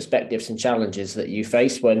perspectives and challenges that you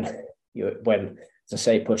face when, as I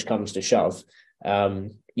say, push comes to shove.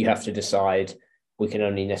 You have to decide we can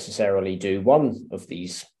only necessarily do one of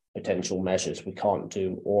these potential measures. We can't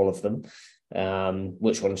do all of them.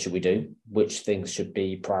 Which ones should we do? Which things should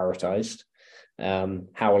be prioritized?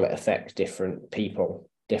 How will it affect different people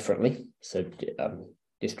differently? So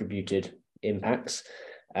distributed impacts.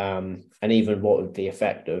 And even what would the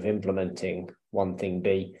effect of implementing one thing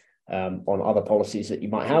be on other policies that you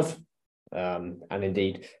might have? And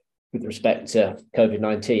indeed, with respect to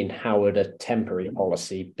COVID-19, how would a temporary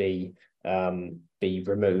policy be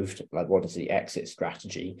removed? Like, what is the exit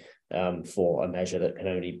strategy for a measure that can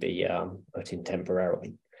only be put in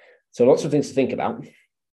temporarily? So lots of things to think about.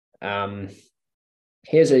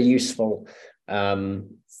 Here's a useful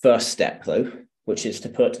first step, though, which is to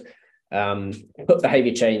put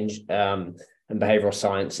behaviour change and behavioural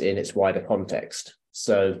science in its wider context.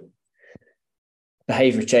 So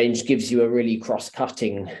behaviour change gives you a really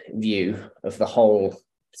cross-cutting view of the whole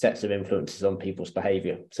sets of influences on people's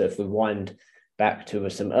behaviour. So if we wind back to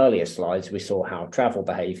some earlier slides, we saw how travel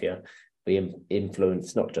behaviour be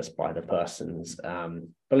influenced not just by the person's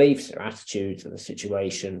beliefs or attitudes of the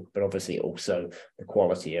situation, but obviously also the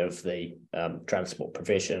quality of the transport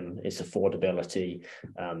provision, its affordability,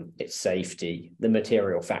 its safety, the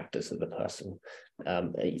material factors of the person.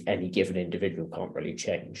 Any given individual can't really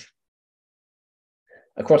change.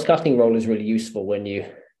 A cross-cutting role is really useful when you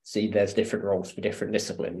see there's different roles for different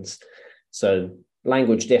disciplines. So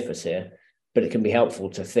language differs here, but it can be helpful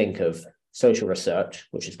to think of social research,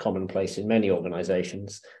 which is commonplace in many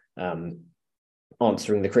organizations,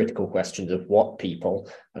 answering the critical questions of what people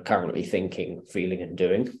are currently thinking, feeling, and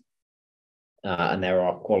doing. And there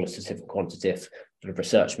are qualitative and quantitative sort of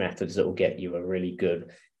research methods that will get you a really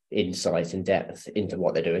good insight and depth into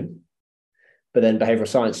what they're doing. But then behavioral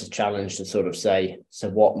science is challenged to sort of say, so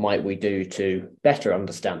what might we do to better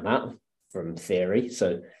understand that from theory?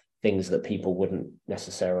 So things that people wouldn't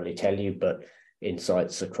necessarily tell you, but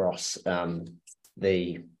insights across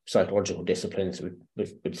the psychological disciplines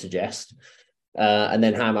would suggest. And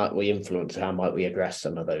then how might we influence, how might we address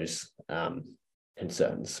some of those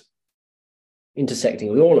concerns? Intersecting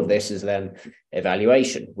with all of this is then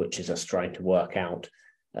evaluation, which is us trying to work out,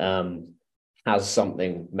 has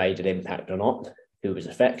something made an impact or not? Who was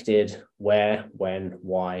affected? Where, when,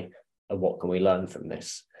 why, and what can we learn from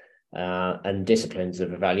this? And disciplines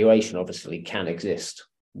of evaluation obviously can exist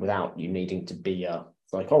without you needing to be a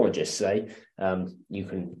psychologist, say. You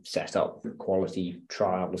can set up quality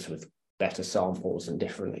trials with better samples and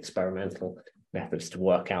different experimental methods to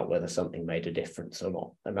work out whether something made a difference or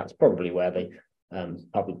not. And that's probably where the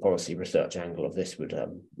public policy research angle of this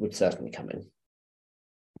would certainly come in.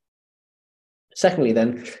 Secondly,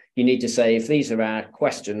 then, you need to say, if these are our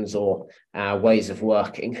questions or our ways of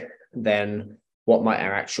working, then what might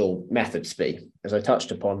our actual methods be? As I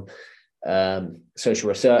touched upon, social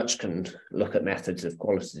research can look at methods of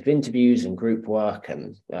qualitative interviews and group work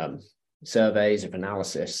and surveys of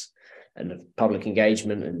analysis and of public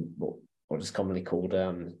engagement and what is commonly called,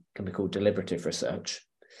 can be called deliberative research.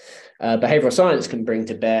 Behavioral science can bring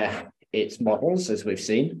to bear its models, as we've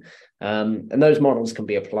seen, and those models can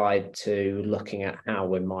be applied to looking at how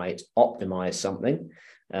we might optimize something,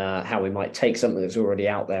 how we might take something that's already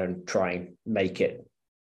out there and try and make it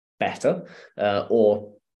better,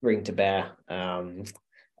 or bring to bear and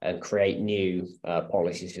create new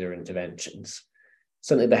policies or interventions.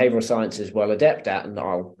 Something behavioral science is well adept at, and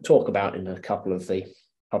I'll talk about in a couple of the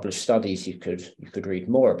published studies you could read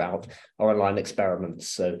more about, are online experiments.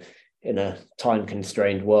 So in a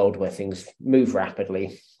time-constrained world where things move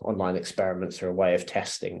rapidly, online experiments are a way of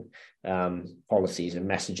testing policies and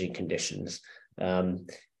messaging conditions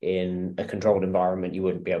in a controlled environment you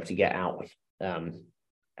wouldn't be able to get out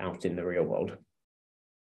in the real world.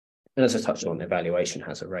 And as I touched on, evaluation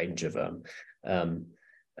has a range of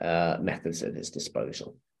methods at its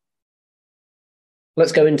disposal.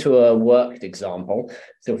 Let's go into a worked example.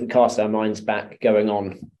 So if we cast our minds back going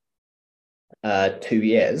on 2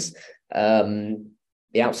 years,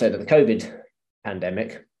 the outset of the COVID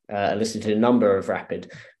pandemic, elicited a number of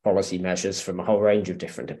rapid policy measures from a whole range of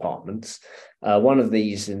different departments. One of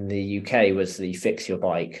these in the UK was the Fix Your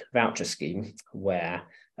Bike voucher scheme, where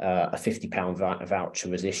a £50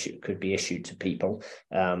 voucher could be issued to people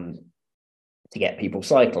to get people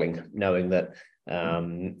cycling, knowing that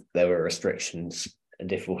there were restrictions and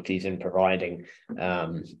difficulties in providing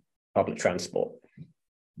public transport.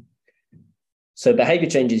 So behaviour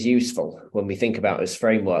change is useful when we think about this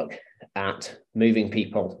framework at moving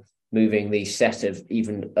the set of,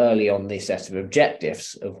 even early on, the set of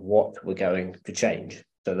objectives of what we're going to change.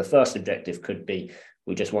 So the first objective could be,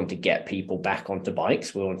 we just want to get people back onto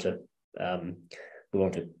bikes. We want to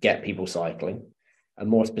get people cycling. A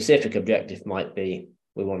more specific objective might be,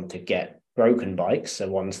 we want to get broken bikes, so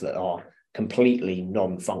ones that are completely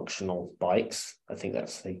non-functional bikes. I think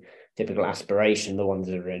that's the typical aspiration, the ones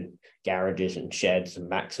that are in garages and sheds and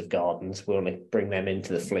backs of gardens. We want to bring them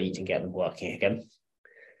into the fleet and get them working again.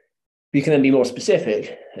 You can then be more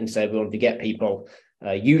specific and say we want to get people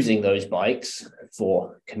using those bikes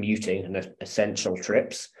for commuting and essential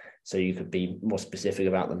trips. So you could be more specific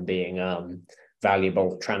about them being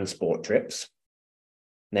valuable transport trips.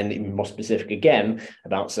 And then even more specific again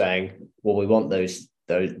about saying, well, we want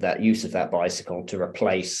that use of that bicycle to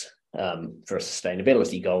replace for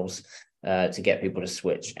sustainability goals to get people to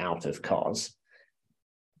switch out of cars.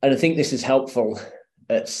 And I think this is helpful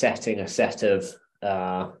at setting a set of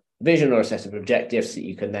vision or a set of objectives that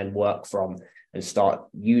you can then work from and start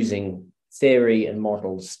using theory and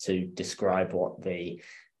models to describe what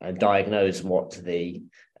diagnose what the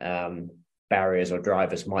barriers or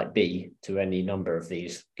drivers might be to any number of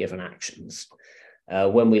these given actions.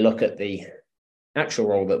 When we look at the actual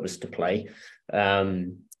role that was to play,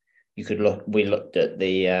 we looked at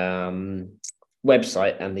the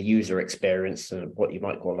website and the user experience and what you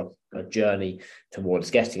might call a journey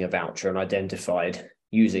towards getting a voucher, and identified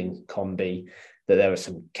using COM-B that there were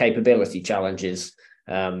some capability challenges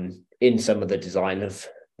in some of the design of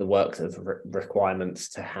the work of requirements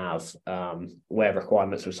to have where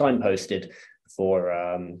requirements were signposted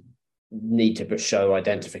for need to show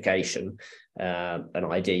identification, an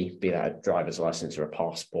ID, be that a driver's license or a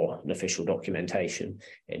passport, an official documentation,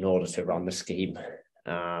 in order to run the scheme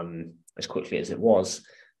as quickly as it was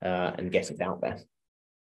and get it out there.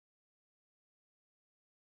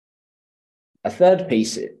 A third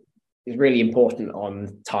piece is really important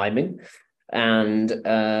on timing. And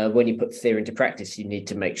when you put theory into practice, you need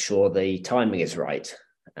to make sure the timing is right.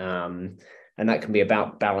 And that can be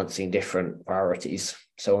about balancing different priorities.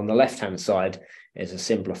 So on the left-hand side is a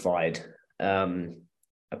simplified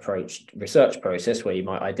research process where you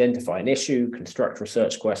might identify an issue, construct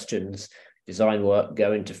research questions, design work,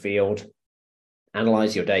 go into field,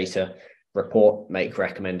 analyze your data, report, make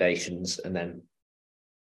recommendations, and then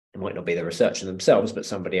it might not be the researcher themselves, but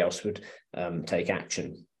somebody else would take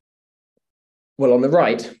action. Well, on the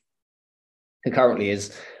right, currently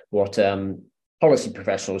is what policy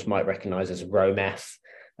professionals might recognize as ROMEF,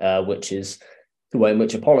 which is the way in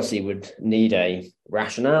which a policy would need a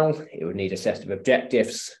rationale, it would need a set of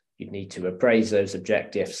objectives, you'd need to appraise those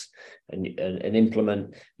objectives and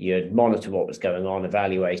implement, you'd monitor what was going on,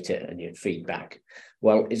 evaluate it, and you'd feedback.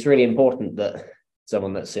 Well, it's really important that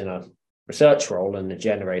someone that's in a research role and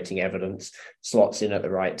generating evidence slots in at the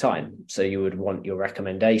right time. So you would want your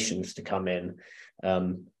recommendations to come in,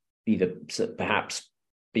 either perhaps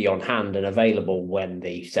be on hand and available when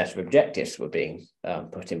the set of objectives were being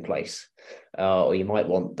put in place. Or you might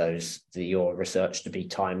want your research to be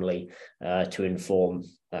timely to inform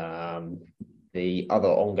the other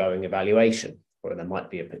ongoing evaluation, or there might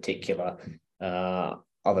be a particular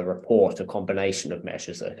other report, a combination of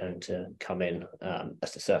measures that are going to come in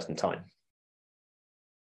at a certain time.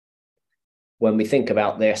 When we think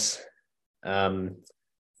about this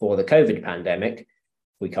for the COVID pandemic,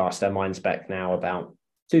 we cast our minds back now about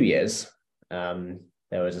 2 years.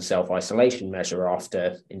 There was a self-isolation measure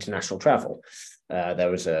after international travel.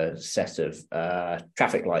 There was a set of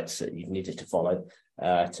traffic lights that you needed to follow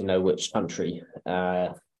to know which country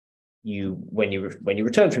when you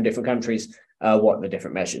returned from different countries, what the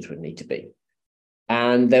different measures would need to be.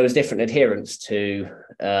 And there was different adherence to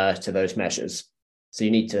those measures. So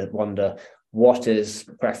you need to wonder what is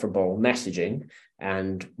preferable messaging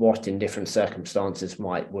and what in different circumstances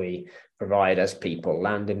might we provide as people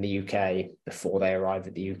land in the UK, before they arrive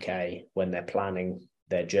at the UK, when they're planning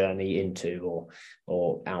their journey into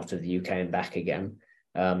or out of the UK and back again.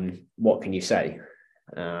 What can you say?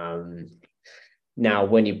 Now,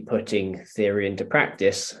 when you're putting theory into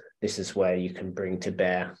practice, this is where you can bring to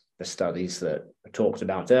bear the studies that were talked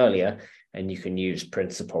about earlier and you can use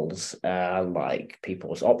principles like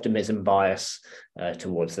people's optimism bias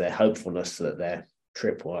towards their hopefulness that their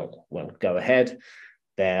trip will go ahead,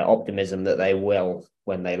 their optimism that they will,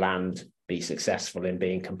 when they land, be successful in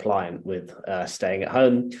being compliant with staying at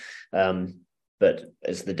home. But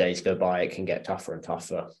as the days go by, it can get tougher and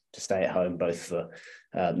tougher to stay at home, both for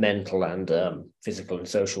mental and physical and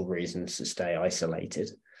social reasons, to stay isolated.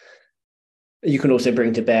 You can also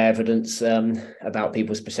bring to bear evidence about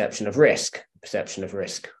people's perception of risk,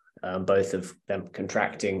 both of them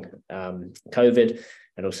contracting COVID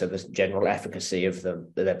and also the general efficacy of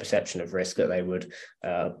their perception of risk, that they would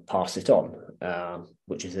pass it on,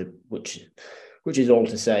 which is all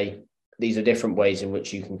to say, these are different ways in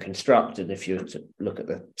which you can construct, and if you were to look at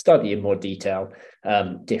the study in more detail,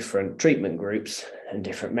 different treatment groups and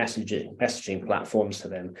different messaging platforms to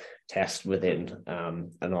then test within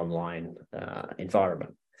an online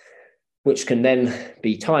environment, which can then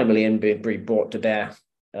be timely and be brought to bear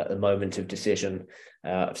at the moment of decision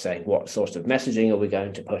of saying what sort of messaging are we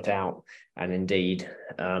going to put out, and indeed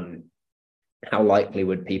how likely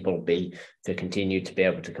would people be to continue to be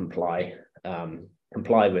able to comply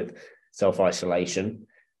with self-isolation.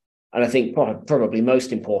 And I think probably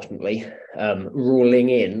most importantly, ruling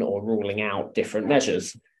in or ruling out different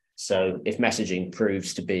measures. So if messaging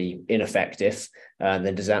proves to be ineffective,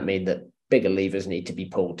 then does that mean that bigger levers need to be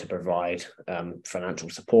pulled to provide financial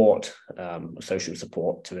support, social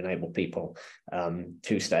support to enable people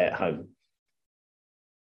to stay at home?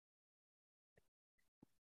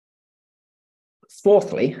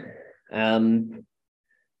 Fourthly, when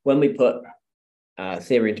we put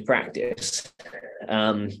theory into practice,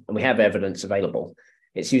 and we have evidence available,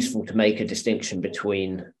 it's useful to make a distinction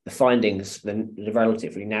between the findings, the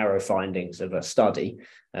relatively narrow findings of a study,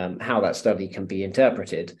 how that study can be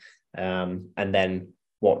interpreted, and then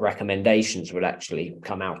what recommendations would actually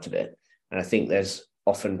come out of it. And I think there's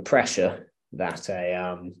often pressure that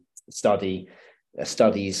a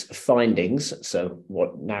study's findings, so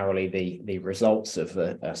what narrowly the results of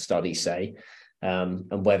a study say,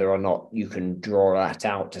 and whether or not you can draw that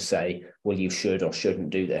out to say, well, you should or shouldn't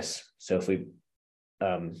do this. So if we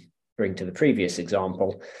bring to the previous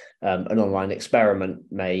example, an online experiment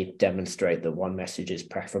may demonstrate that one message is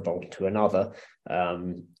preferable to another,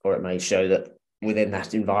 or it may show that within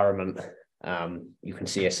that environment, you can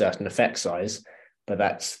see a certain effect size, but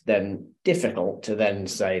that's then difficult to then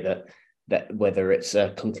say that whether it's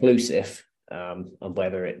conclusive and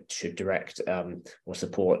whether it should direct or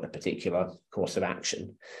support a particular course of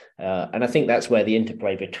action. And I think that's where the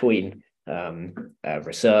interplay between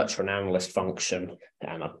research or an analyst function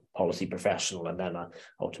and a policy professional and then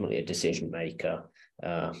ultimately a decision maker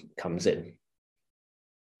comes in.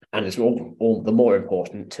 And it's all the more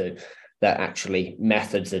important that actually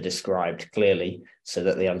methods are described clearly so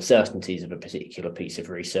that the uncertainties of a particular piece of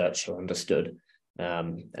research are understood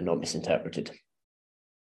and not misinterpreted.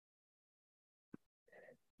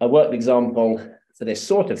 A worked example for this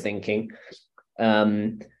sort of thinking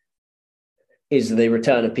is the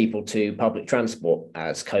return of people to public transport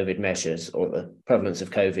as COVID measures or the prevalence of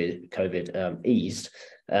COVID eased,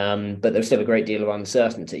 but there's still a great deal of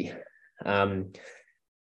uncertainty.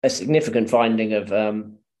 A significant finding of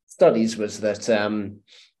studies was that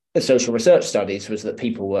social research studies was that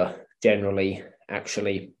people were generally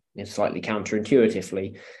actually slightly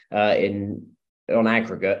counterintuitively on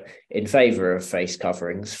aggregate in favor of face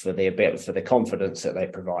coverings for the confidence that they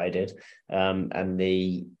provided and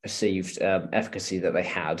the perceived efficacy that they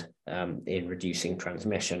had in reducing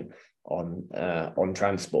transmission on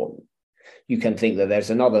transport. You can think that there's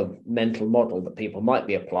another mental model that people might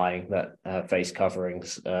be applying, that face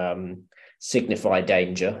coverings signify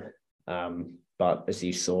danger, but as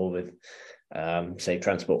you saw with say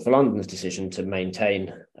Transport for London's decision to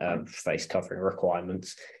maintain face covering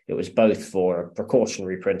requirements, it was both for a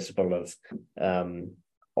precautionary principle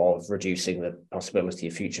of reducing the possibility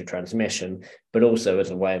of future transmission, but also as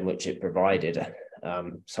a way in which it provided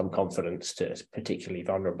some confidence to particularly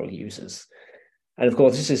vulnerable users. And of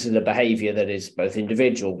course, this is a behavior that is both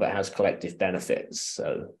individual but has collective benefits.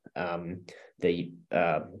 So the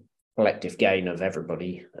collective gain of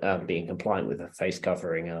everybody being compliant with a face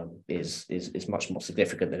covering is much more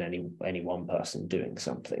significant than any one person doing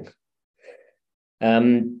something.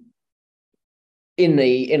 In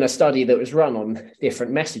a study that was run on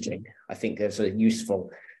different messaging, I think there's a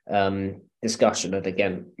useful discussion, and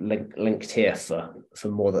again linked here for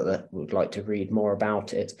more that would like to read more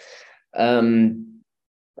about it,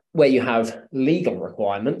 where you have legal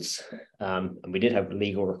requirements, and we did have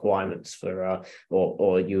legal requirements for,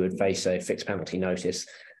 or you would face a fixed penalty notice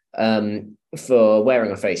for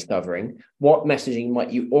wearing a face covering, what messaging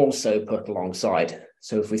might you also put alongside?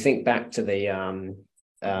 So if we think back to the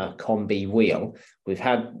COMBI wheel, we've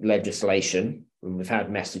had legislation and we've had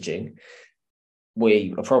messaging.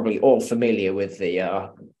 We are probably all familiar with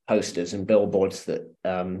the posters and billboards that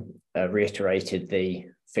reiterated the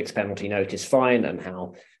fixed penalty notice fine and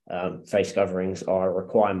how face coverings are a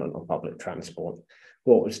requirement on public transport.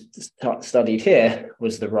 What was studied here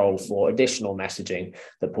was the role for additional messaging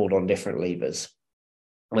that pulled on different levers.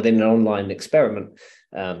 Within an online experiment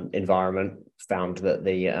environment, found that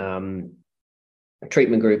the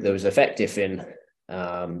treatment group that was effective in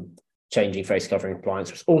changing face covering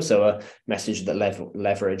compliance was also a message that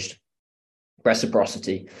leveraged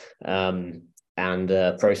reciprocity and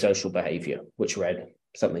pro-social behavior, which read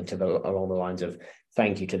something along the lines of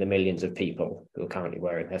 "Thank you to the millions of people who are currently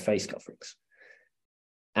wearing their face coverings."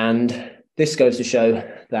 And this goes to show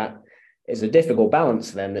that it's a difficult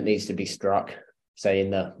balance then that needs to be struck, say in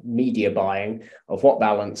the media buying, of what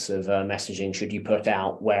balance of messaging should you put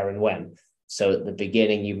out, where and when. So at the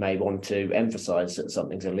beginning, you may want to emphasize that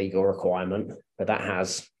something's a legal requirement, but that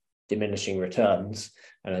has diminishing returns.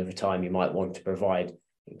 And over time, you might want to provide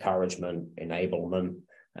encouragement, enablement.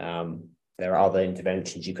 There are other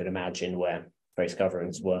interventions you could imagine where face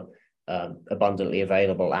coverings were abundantly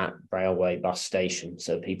available at railway bus stations,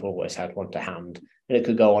 so people always had one to hand, and it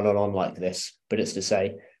could go on and on like this. But it's to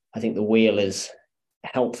say, I think the wheel is a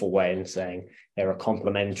helpful way in saying there are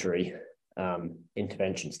complementary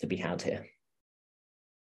interventions to be had here.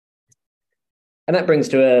 And that brings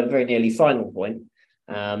to a very nearly final point,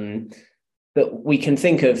 that we can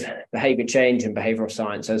think of behaviour change and behavioural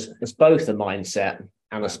science as both a mindset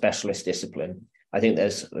and a specialist discipline. I think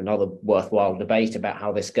there's another worthwhile debate about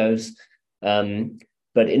how this goes.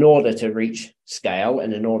 But in order to reach scale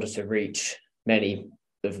and in order to reach many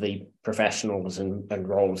of the professionals and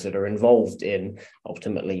roles that are involved in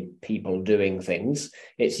ultimately people doing things,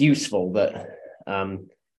 it's useful that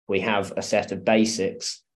we have a set of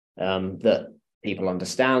basics that people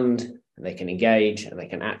understand, and they can engage and they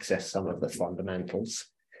can access some of the fundamentals.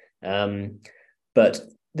 But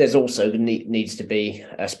there's also needs to be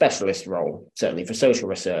a specialist role, certainly for social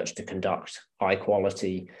research, to conduct high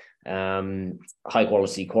quality,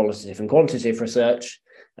 qualitative and quantitative research.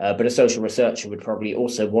 But a social researcher would probably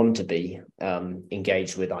also want to be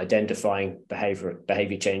engaged with identifying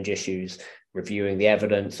behavior change issues, reviewing the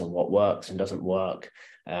evidence on what works and doesn't work,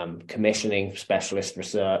 commissioning specialist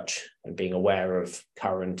research, and being aware of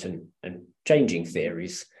current and changing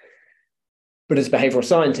theories. But as behavioral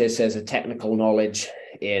scientists, there's a technical knowledge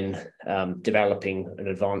in developing and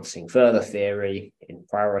advancing further theory, in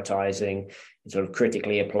prioritizing, in sort of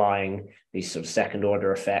critically applying these sort of second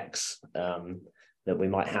order effects that we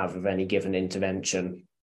might have of any given intervention.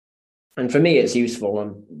 And for me, it's useful,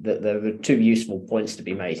 and there are two useful points to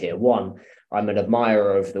be made here. One, I'm an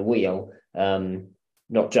admirer of the wheel,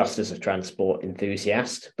 not just as a transport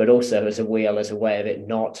enthusiast, but also as a wheel as a way of it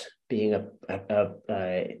not being a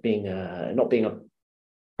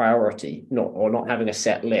priority, not having a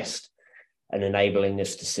set list, and enabling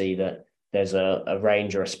us to see that there's a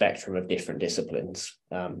range or a spectrum of different disciplines.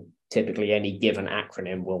 Typically, any given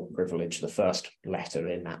acronym will privilege the first letter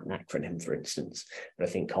in that acronym, for instance. But I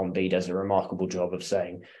think COMBI does a remarkable job of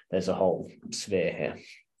saying there's a whole sphere here.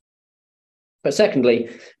 But secondly,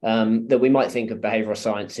 that we might think of behavioral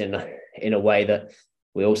science in a way that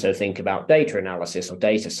we also think about data analysis or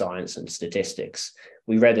data science and statistics.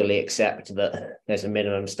 We readily accept that there's a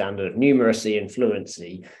minimum standard of numeracy and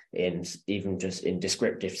fluency in even just in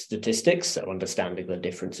descriptive statistics, so understanding the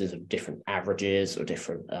differences of different averages or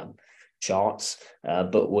different charts,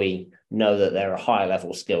 but we know that there are higher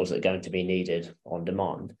level skills that are going to be needed on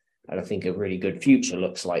demand. And I think a really good future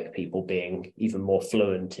looks like people being even more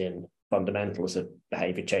fluent in fundamentals of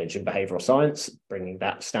behavior change and behavioral science, bringing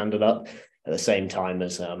that standard up at the same time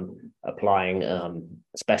as applying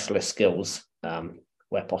specialist skills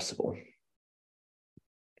where possible.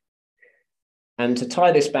 And to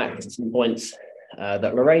tie this back to some points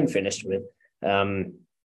that Lorraine finished with on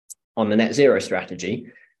the net zero strategy,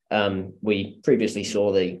 we previously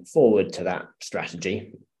saw the forward to that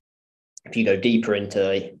strategy. If you go deeper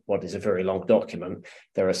into what is a very long document,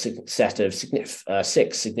 there are a set of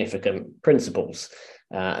 6 significant principles,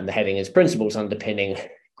 and the heading is Principles Underpinning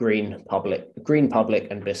Green Public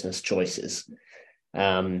and Business Choices.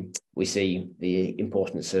 We see the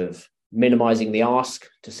importance of minimizing the ask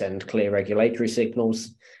to send clear regulatory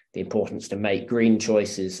signals, the importance to make green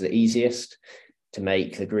choices the easiest, to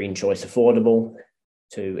make the green choice affordable,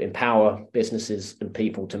 to empower businesses and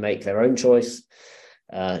people to make their own choice,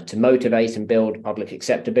 to motivate and build public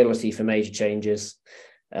acceptability for major changes,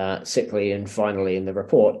 sixthly and finally in the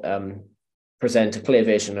report, present a clear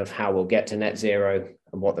vision of how we'll get to net zero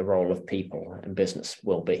and what the role of people and business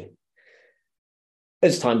will be.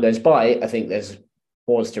 As time goes by, I think there's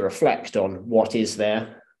pause to reflect on what is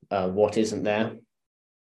there, what isn't there.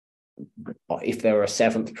 If there were a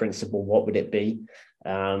seventh principle, what would it be?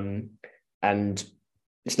 And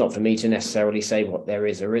it's not for me to necessarily say what there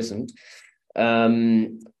is or isn't.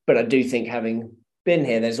 But I do think, having been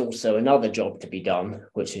here, there's also another job to be done,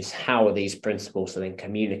 which is how are these principles then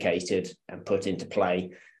communicated and put into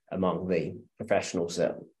play among the professionals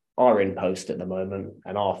that are in post at the moment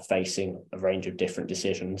and are facing a range of different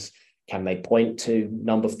decisions. Can they point to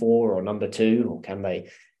number 4 or number 2, or can they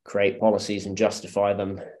create policies and justify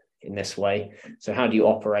them in this way? So how do you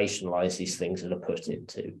operationalize these things that are put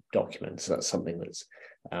into documents? That's something that's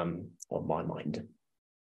on my mind.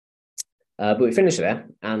 But we finish there,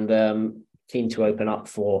 and keen to open up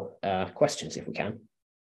for questions if we can.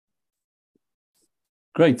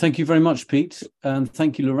 Great. Thank you very much, Pete. And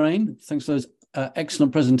thank you, Lorraine. Thanks for those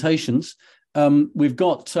excellent presentations. We've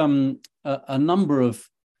got a number of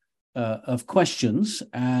questions,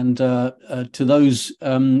 and to those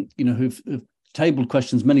who've tabled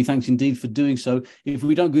questions, many thanks indeed for doing so. If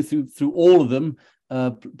we don't go through all of them,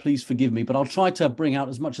 please forgive me, but I'll try to bring out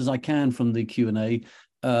as much as I can from the Q&A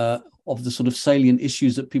of the sort of salient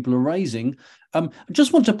issues that people are raising. I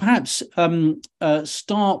just want to perhaps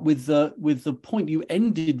start with the point you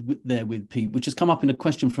ended with, Pete, which has come up in a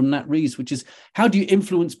question from Nat Rees, which is, how do you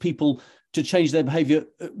influence people to change their behavior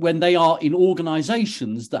when they are in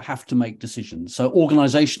organizations that have to make decisions? So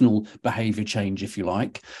organizational behavior change, if you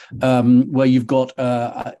like, where you've got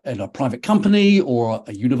a private company or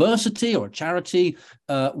a university or a charity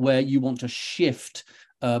where you want to shift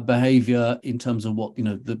behavior in terms of what,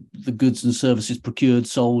 the goods and services procured,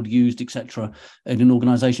 sold, used, etc. in an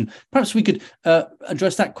organization. Perhaps we could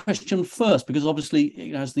address that question first, because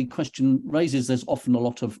obviously, as the question raises, there's often a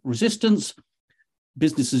lot of resistance,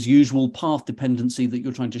 business as usual, path dependency that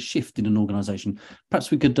you're trying to shift in an organization.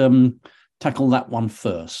 Perhaps we could tackle that one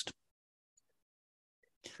first.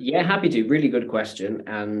 Yeah, happy to. Really good question.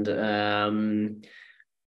 And I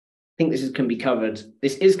think this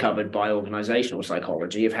is covered by organizational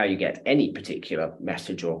psychology, of how you get any particular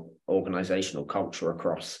message or organizational culture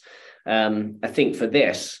across. I think for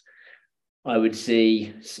this, I would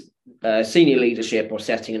see senior leadership or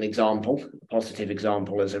setting an example, a positive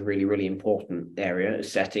example, as a really, really important area,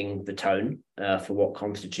 is setting the tone for what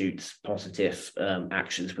constitutes positive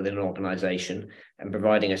actions within an organization, and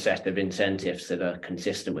providing a set of incentives that are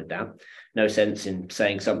consistent with that. No sense in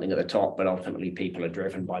saying something at the top, but ultimately people are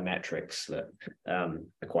driven by metrics that are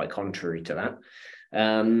quite contrary to that.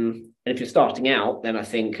 And if you're starting out, then I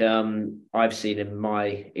think I've seen in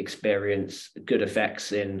my experience good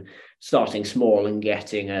effects in starting small and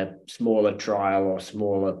getting a smaller trial or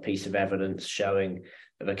smaller piece of evidence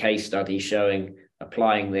of a case study showing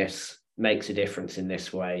applying this makes a difference in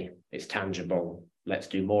this way. It's tangible. Let's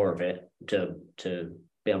do more of it to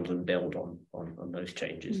build on those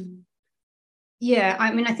changes. Yeah,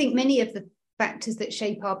 I mean, I think many of the factors that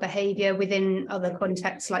shape our behaviour within other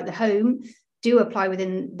contexts like the home do apply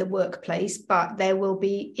within the workplace, but there will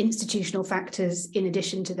be institutional factors in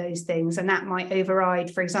addition to those things. And that might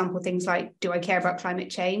override, for example, things like, do I care about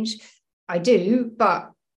climate change? I do,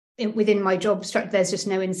 but within my job structure, there's just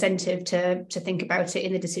no incentive to think about it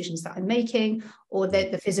in the decisions that I'm making, or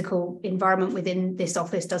that the physical environment within this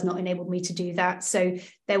office does not enable me to do that. So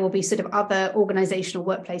there will be sort of other organizational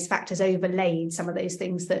workplace factors overlaid, some of those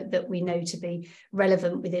things that we know to be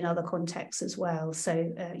relevant within other contexts as well.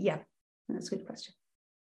 So yeah, that's a good question.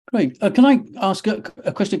 Great. Can I ask a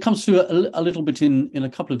question? It comes through a little bit in a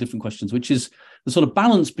couple of different questions, which is the sort of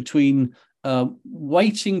balance between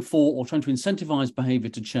waiting for or trying to incentivize behavior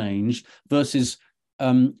to change versus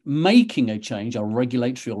making a change, a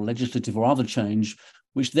regulatory or legislative or other change,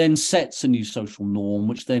 which then sets a new social norm,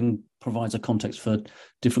 which then provides a context for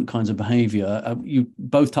different kinds of behavior. You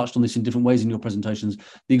both touched on this in different ways in your presentations.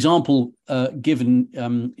 The example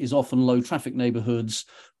given is often low traffic neighborhoods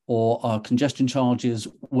or congestion charges,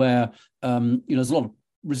 where there's a lot of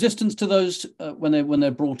resistance to those when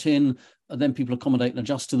they're brought in, and then people accommodate and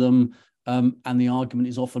adjust to them. And the argument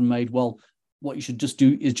is often made, well, what you should just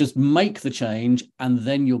do is just make the change, and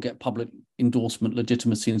then you'll get public endorsement,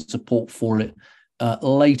 legitimacy, and support for it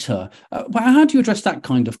later. But how do you address that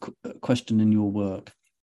kind of question in your work?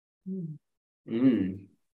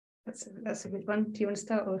 That's a good one. Do you want to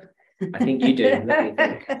start? Or? I think you do. Let me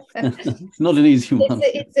think. It's not an easy one.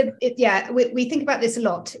 We think about this a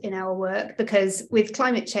lot in our work, because with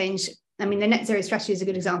climate change, I mean, the net zero strategy is a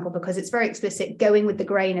good example because it's very explicit, going with the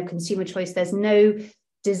grain of consumer choice. There's no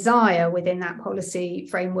desire within that policy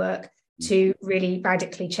framework to really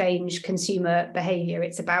radically change consumer behaviour.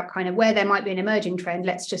 It's about kind of where there might be an emerging trend,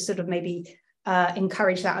 let's just sort of maybe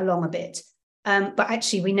encourage that along a bit. But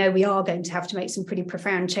actually, we know we are going to have to make some pretty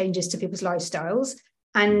profound changes to people's lifestyles.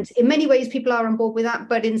 And in many ways, people are on board with that.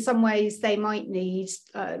 But in some ways, they might need,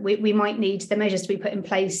 we might need the measures to be put in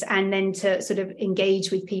place and then to sort of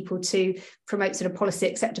engage with people to promote sort of policy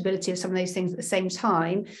acceptability of some of those things at the same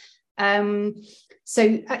time.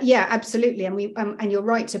 Yeah, absolutely. And and you're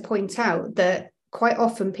right to point out that quite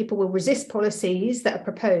often people will resist policies that are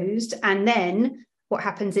proposed, and then what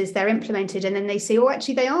happens is they're implemented and then they see, oh,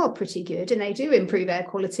 actually they are pretty good and they do improve air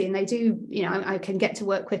quality and they do, you know, I can get to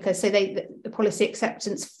work quicker. So the policy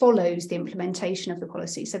acceptance follows the implementation of the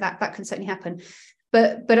policy. So that can certainly happen.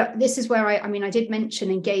 But this is where I did mention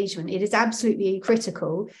engagement. It is absolutely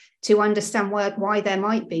critical to understand why there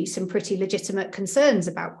might be some pretty legitimate concerns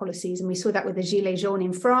about policies. And we saw that with the Gilets jaunes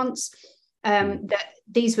in France, that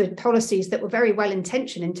these were policies that were very well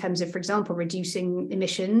intentioned in terms of, for example, reducing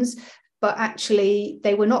emissions, but actually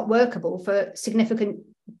they were not workable for significant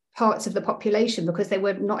parts of the population because they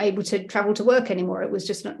were not able to travel to work anymore. It was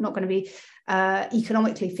just not going to be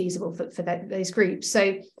economically feasible for those groups.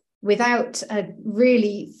 So without a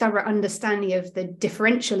really thorough understanding of the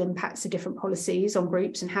differential impacts of different policies on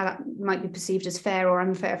groups and how that might be perceived as fair or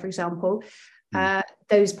unfair, for example,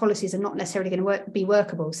 those policies are not necessarily going to be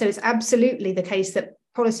workable. So it's absolutely the case that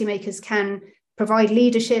policymakers can provide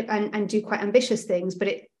leadership and do quite ambitious things, but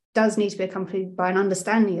it does need to be accompanied by an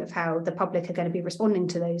understanding of how the public are going to be responding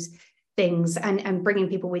to those things and bringing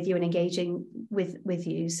people with you and engaging with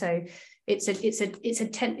you. So it's a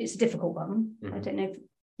difficult one. I don't know if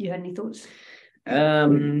you had any thoughts.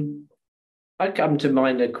 I come to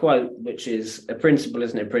mind a quote, which is, a principle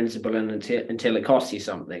isn't a principle until it costs you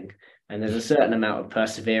something. And there's a certain amount of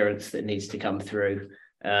perseverance that needs to come through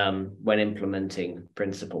when implementing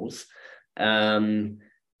principles.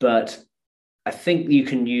 But I think you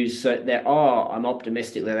can use, I'm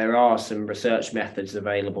optimistic that there are some research methods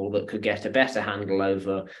available that could get a better handle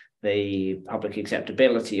over the public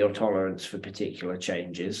acceptability or tolerance for particular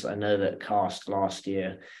changes. I know that CAST last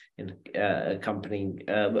year, in a company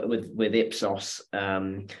with Ipsos,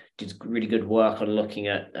 did really good work on looking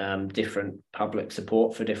at different public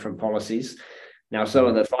support for different policies. Now, some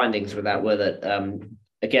of the findings with that were that,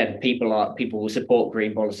 again, people will support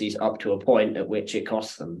green policies up to a point at which it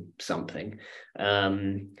costs them something.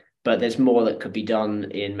 But there's more that could be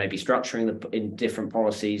done in maybe structuring in different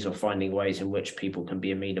policies or finding ways in which people can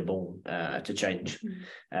be amenable to change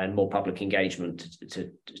and more public engagement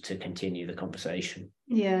to continue the conversation.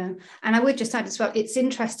 Yeah, and I would just add as well, it's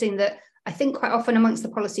interesting that I think quite often amongst the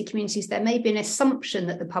policy communities, there may be an assumption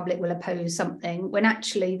that the public will oppose something when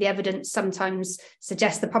actually the evidence sometimes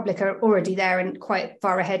suggests the public are already there and quite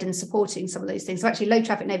far ahead in supporting some of those things. So actually low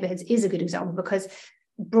traffic neighbourhoods is a good example because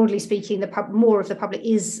broadly speaking, more of the public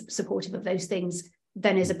is supportive of those things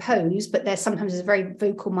than is opposed, but there's sometimes a very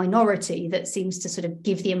vocal minority that seems to sort of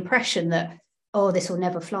give the impression that, oh, this will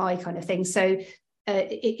never fly kind of thing. So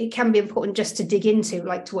it can be important just to dig into,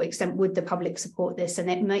 like, to what extent would the public support this? And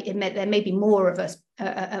there may be more of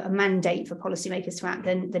a mandate for policymakers to act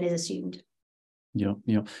than is assumed. Yeah.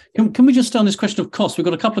 Can we just stay on this question of cost? We've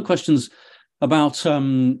got a couple of questions about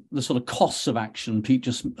the sort of costs of action. Pete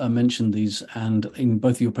just mentioned these, and in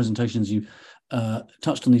both of your presentations, you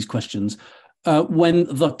touched on these questions. When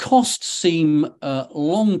the costs seem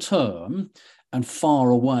long-term and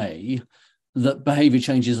far away, that behaviour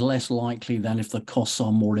change is less likely than if the costs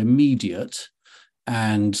are more immediate,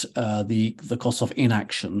 and the costs of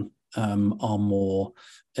inaction are more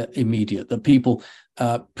immediate. That people,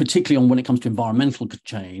 particularly on when it comes to environmental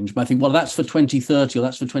change, I think, well, that's for 2030 or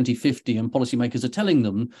that's for 2050, and policymakers are telling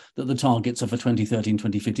them that the targets are for 2030 and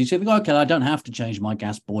 2050. So they go, okay, I don't have to change my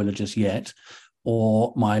gas boiler just yet,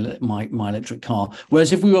 or my electric car.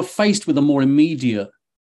 Whereas if we were faced with a more immediate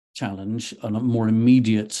challenge and a more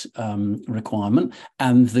immediate requirement,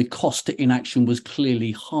 and the cost to inaction was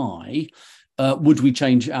clearly high, would we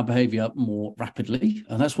change our behaviour more rapidly?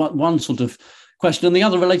 And that's one sort of question. And the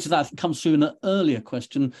other related to that comes through an earlier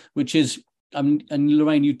question, which is, and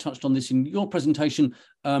Lorraine, you touched on this in your presentation,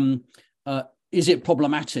 is it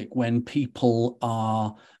problematic when people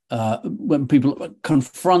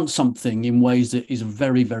confront something in ways that is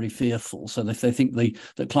very, very fearful? So if they think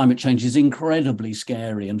that climate change is incredibly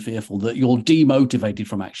scary and fearful, that you're demotivated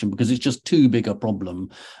from action because it's just too big a problem,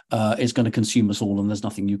 it's going to consume us all and there's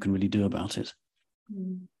nothing you can really do about it.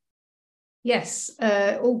 Yes,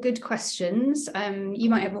 all good questions. You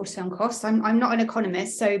might have more to say on costs. I'm not an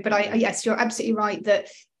economist, but yes, you're absolutely right that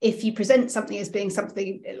if you present something as being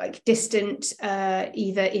something like distant,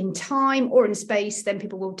 either in time or in space, then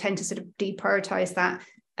people will tend to sort of deprioritize that.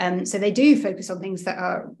 So they do focus on things that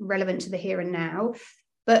are relevant to the here and now.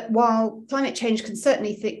 But while climate change can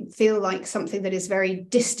certainly feel like something that is very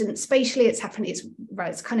distant spatially, it's happening,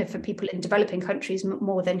 it's kind of for people in developing countries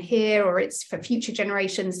more than here, or it's for future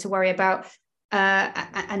generations to worry about.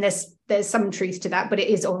 And there's some truth to that, but it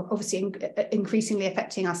is obviously increasingly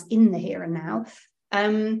affecting us in the here and now.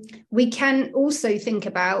 We can also think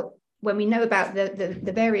about, when we know about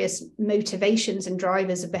the various motivations and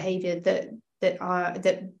drivers of behaviour that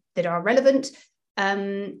are relevant,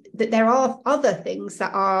 that there are other things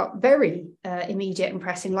that are very immediate and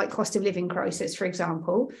pressing, like cost of living crisis, for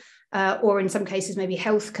example, or in some cases maybe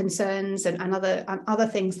health concerns and other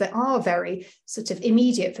things that are very sort of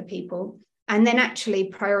immediate for people. And then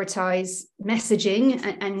actually prioritise messaging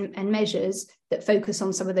and measures that focus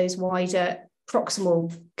on some of those wider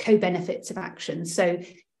proximal co-benefits of action. So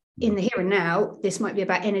in the here and now, this might be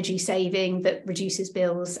about energy saving that reduces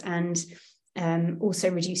bills and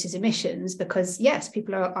also reduces emissions, because yes,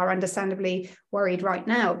 people are understandably worried right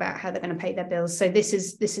now about how they're going to pay their bills. So this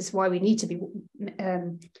is why we need to be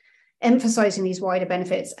emphasising these wider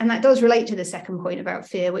benefits. And that does relate to the second point about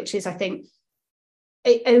fear, which is, I think,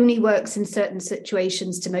 it only works in certain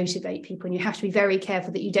situations to motivate people, and you have to be very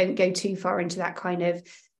careful that you don't go too far into that kind of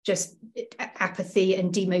just apathy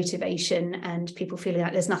and demotivation and people feeling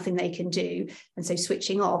like there's nothing they can do, and so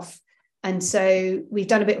switching off. And so we've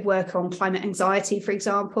done a bit of work on climate anxiety, for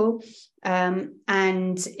example,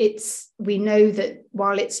 and we know that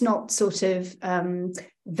while it's not sort of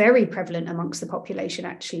very prevalent amongst the population,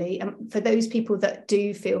 actually, for those people that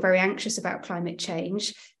do feel very anxious about climate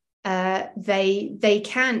change, that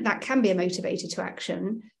can be a motivator to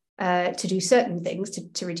action, to do certain things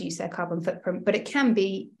to reduce their carbon footprint, but it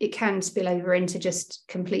can spill over into just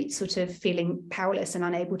complete sort of feeling powerless and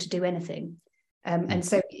unable to do anything. And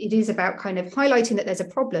so it is about kind of highlighting that there's a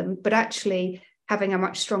problem, but actually having a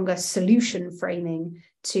much stronger solution framing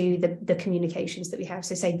to the communications that we have.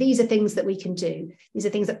 So say, these are things that we can do. These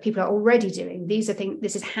are things that people are already doing. This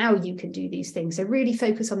is how you can do these things. So really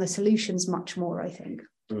focus on the solutions much more, I think.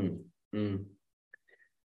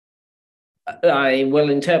 I will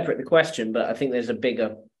interpret the question, but I think there's a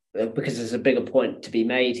bigger point to be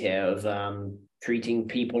made here of treating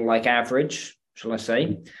people like average, shall I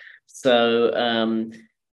say. So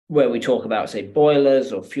where we talk about, say,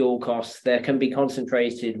 boilers or fuel costs, there can be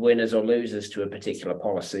concentrated winners or losers to a particular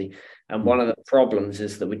policy. And one of the problems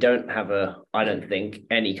is that we don't have I don't think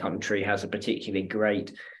any country has a particularly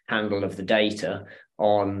great handle of the data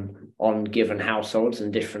on given households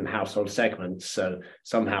and different household segments. So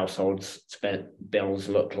some households bills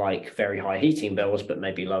look like very high heating bills, but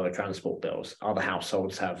maybe lower transport bills. Other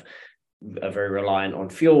households are very reliant on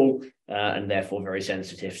fuel and therefore very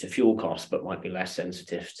sensitive to fuel costs, but might be less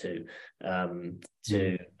sensitive to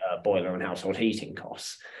boiler and household heating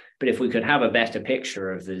costs. But if we could have a better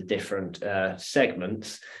picture of the different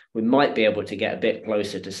segments, we might be able to get a bit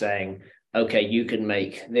closer to saying, okay, you can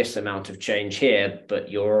make this amount of change here, but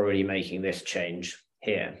you're already making this change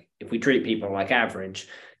here. If we treat people like average,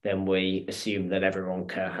 then we assume that everyone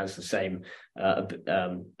has the same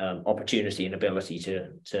opportunity and ability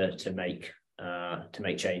to make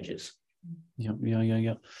changes.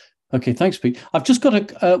 Yeah. Okay, thanks, Pete. I've just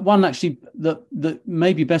got one actually that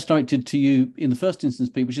may be best directed to you in the first instance,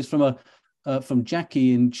 Pete, which is from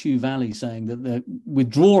Jackie in Chew Valley, saying that they're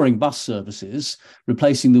withdrawing bus services,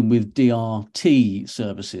 replacing them with DRT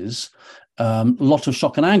services. A lot of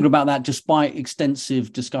shock and anger about that, despite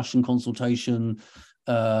extensive discussion, consultation,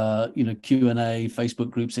 Q&A, Facebook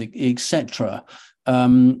groups, etc.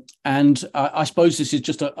 And I suppose this is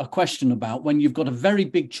just a question about when you've got a very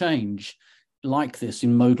big change like this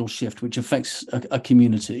in modal shift, which affects a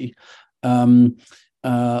community. What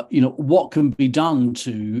can be done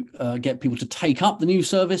to get people to take up the new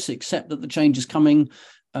service, accept that the change is coming?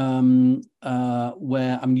 You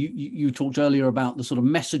talked earlier about the sort of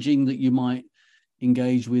messaging that you might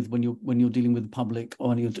engage with when you're dealing with the public,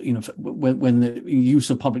 or when the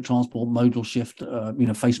use of public transport, modal shift,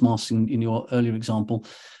 face masks in your earlier example.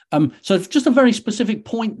 So just a very specific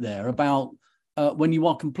point there about when you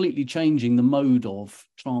are completely changing the mode of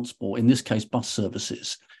transport, in this case bus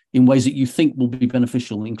services, in ways that you think will be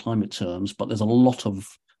beneficial in climate terms, but there's a lot of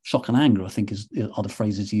shock and anger, I think are the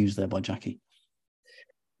phrases used there by Jackie.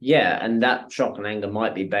 Yeah, and that shock and anger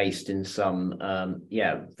might be based in some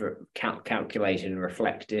calculated and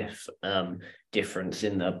reflective difference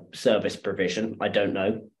in the service provision. I don't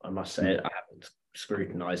know, I must say it, I haven't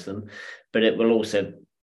scrutinized them, but it will also,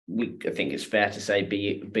 I think it's fair to say,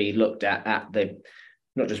 be looked at the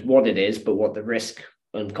not just what it is, but what the risk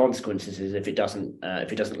and consequences is if it doesn't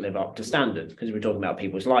live up to standard. Because we're talking about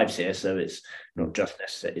people's lives here, so it's not just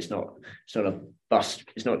it's not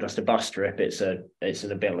just a bus trip. It's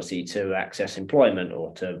an ability to access employment,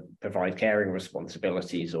 or to provide caring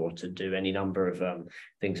responsibilities, or to do any number of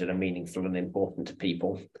things that are meaningful and important to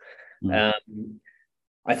people.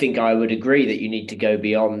 I think I would agree that you need to go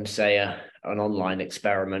beyond, say, an online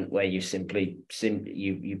experiment where you simply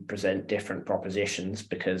you present different propositions,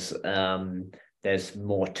 because there's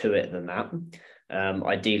more to it than that.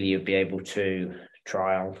 Ideally, you'd be able to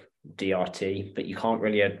trial DRT, but you can't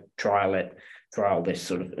really trial this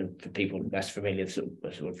sort of, for people less familiar, sort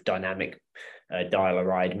of dynamic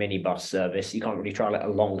dial-a-ride minibus service. You can't really trial it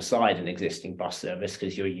alongside an existing bus service,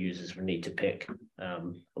 because your users will need to pick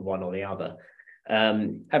one or the other.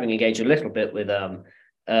 Having engaged a little bit with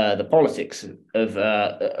the politics of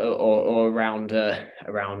or around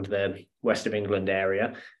the West of England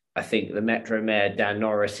area, I think the Metro Mayor Dan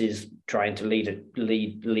Norris is trying to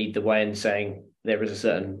lead the way, and saying there is a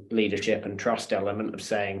certain leadership and trust element of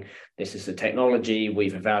saying, this is the technology,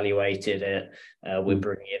 we've evaluated it, we're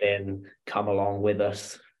bringing it in, come along with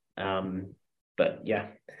us. But yeah,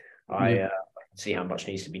 I can see how much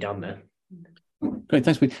needs to be done there. Great,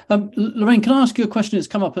 thanks, Pete. Lorraine, can I ask you a question that's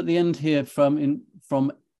come up at the end here from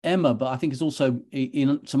Emma, but I think it's also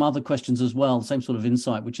in some other questions as well, same sort of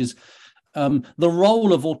insight, which is the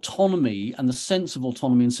role of autonomy and the sense of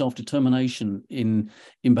autonomy and self-determination in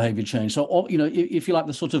behaviour change. So, if you like,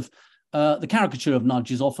 the sort of the caricature of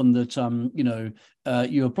nudge is often that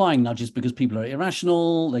you're applying nudges because people are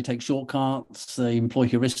irrational, they take shortcuts, they employ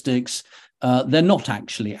heuristics. They're not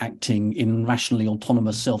actually acting in rationally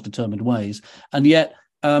autonomous, self-determined ways. And yet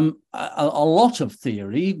a lot of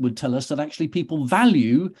theory would tell us that actually people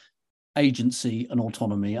value agency and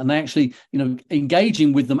autonomy, and they actually,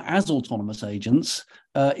 engaging with them as autonomous agents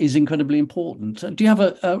is incredibly important. Do you have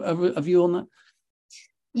a view on that?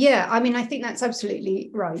 Yeah, I mean, I think that's absolutely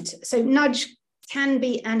right. So nudge can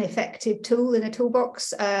be an effective tool in a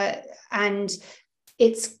toolbox, and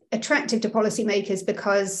it's attractive to policymakers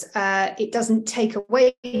because it doesn't take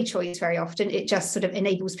away choice very often. It just sort of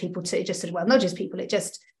enables people to, nudges people. It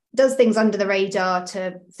just does things under the radar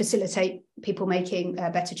to facilitate people making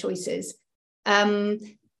better choices.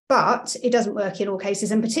 But it doesn't work in all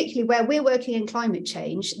cases, and particularly where we're working in climate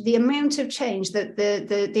change, the amount of change that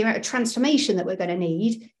the amount of transformation that we're going to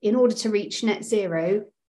need in order to reach net zero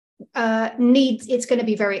it's going to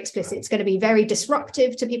be very explicit. It's going to be very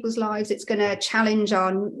disruptive to people's lives. It's going to challenge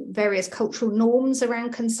on various cultural norms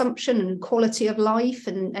around consumption and quality of life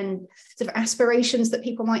and sort of aspirations that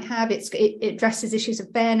people might have. It addresses issues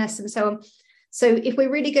of fairness and so on. So if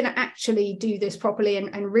we're really going to actually do this properly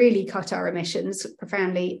and really cut our emissions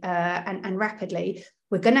profoundly and rapidly,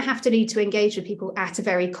 we're going to need to engage with people at a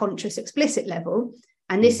very conscious, explicit level.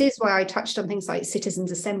 And this is why I touched on things like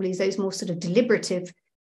citizens' assemblies, those more sort of deliberative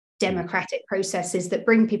democratic processes that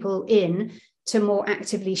bring people in to more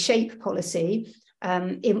actively shape policy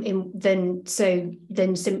than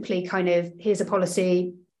simply kind of, here's a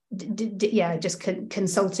policy,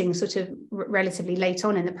 consulting sort of relatively late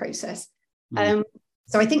on in the process. So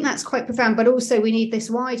I think that's quite profound, but also we need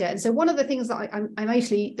this wider. And so one of the things that I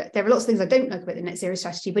mostly, there are lots of things I don't like about the net zero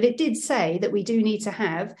strategy, but it did say that we do need to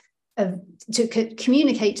have to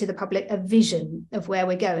communicate to the public a vision of where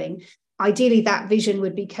we're going. Ideally, that vision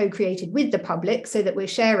would be co-created with the public so that we're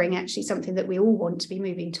sharing actually something that we all want to be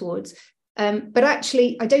moving towards. But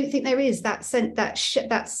actually, I don't think there is that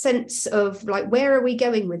sense of like, where are we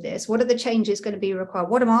going with this? What are the changes going to be required?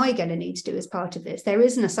 What am I going to need to do as part of this? There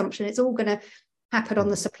is an assumption it's all going to happen on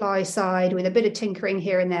the supply side with a bit of tinkering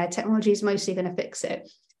here and there. Technology is mostly going to fix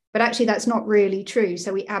it. But actually, that's not really true.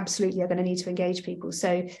 So we absolutely are going to need to engage people.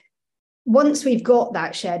 So once we've got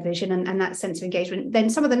that shared vision and that sense of engagement, then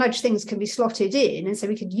some of the nudge things can be slotted in. And so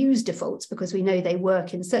we could use defaults because we know they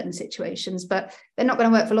work in certain situations, but they're not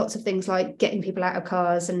going to work for lots of things like getting people out of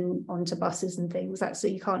cars and onto buses and things. So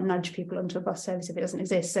you can't nudge people onto a bus service if it doesn't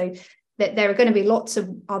exist. So there are going to be lots of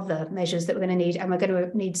other measures that we're going to need, and we're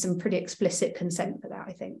going to need some pretty explicit consent for that,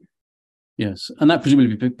 I think. Yes, and that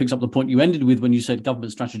presumably picks up the point you ended with when you said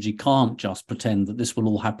government strategy can't just pretend that this will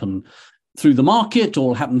all happen through the market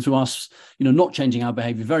or happen through us, not changing our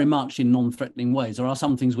behaviour very much in non-threatening ways. There are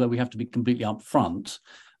some things where we have to be completely upfront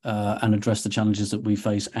and address the challenges that we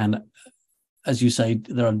face. And as you say,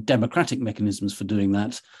 there are democratic mechanisms for doing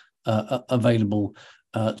that available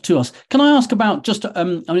to us. Can I ask about just,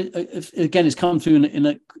 again, it's come through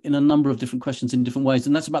in a number of different questions in different ways,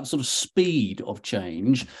 and that's about the sort of speed of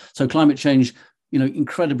change. So climate change,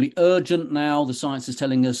 incredibly urgent now. The science is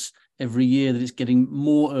telling us every year, that it's getting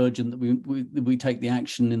more urgent that we take the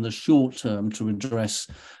action in the short term to address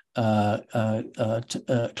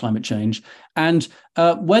climate change, and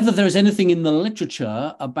whether there is anything in the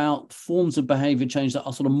literature about forms of behaviour change that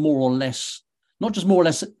are sort of more or less, not just more or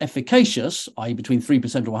less efficacious, i.e. between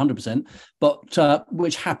 3% or 100%, but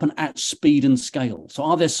which happen at speed and scale. So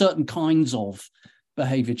are there certain kinds of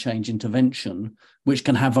behaviour change intervention which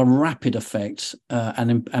can have a rapid effect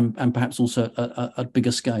and perhaps also at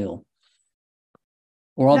bigger scale?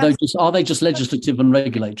 Or are they just legislative and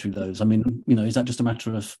regulatory, those? I mean, is that just a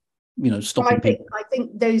matter of, stopping people? I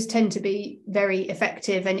think those tend to be very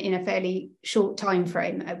effective and in a fairly short time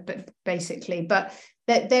frame, basically. But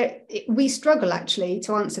we struggle actually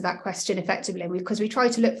to answer that question effectively, because we try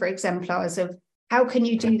to look for exemplars of how can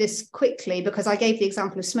you do this quickly, because I gave the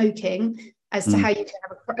example of smoking as to how you can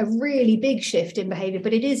have a really big shift in behaviour,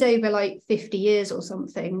 but it is over like 50 years or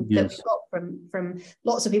something that we've got from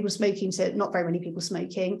lots of people smoking to not very many people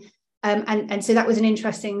smoking. And so that was an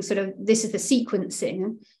interesting sort of, this is the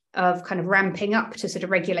sequencing of kind of ramping up to sort of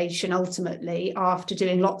regulation ultimately after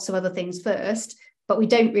doing lots of other things first. But we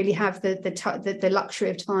don't really have the luxury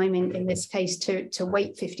of time in this case to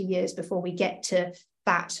wait 50 years before we get to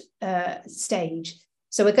that stage.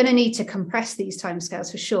 So we're going to need to compress these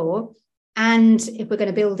timescales for sure. And if we're going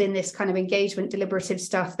to build in this kind of engagement, deliberative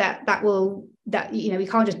stuff, that we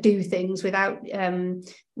can't just do things without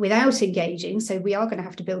engaging. So we are going to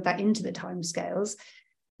have to build that into the timescales.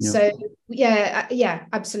 Yeah. So yeah,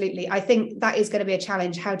 absolutely. I think that is going to be a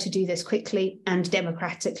challenge, how to do this quickly and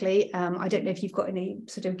democratically. I don't know if you've got any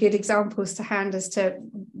sort of good examples to hand as to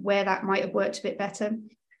where that might have worked a bit better.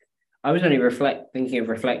 I was only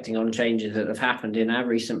reflecting on changes that have happened in our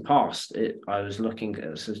recent past. I was looking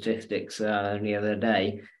at statistics the other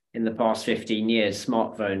day. In the past 15 years,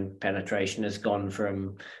 smartphone penetration has gone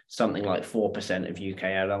from something like 4% of UK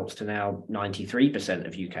adults to now 93%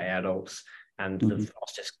 of UK adults. And the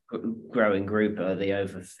fastest growing group are the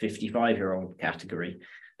over 55-year-old category.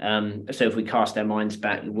 So if we cast our minds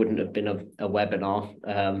back, it wouldn't have been a webinar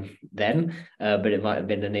then, but it might have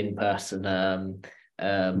been an in-person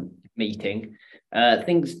meeting.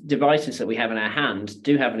 Devices that we have in our hands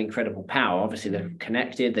do have an incredible power. Obviously, they're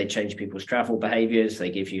connected, they change people's travel behaviors,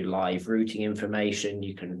 they give you live routing information,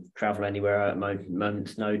 you can travel anywhere at a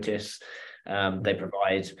moment's notice. They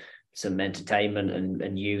provide some entertainment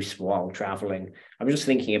and use while traveling. I'm just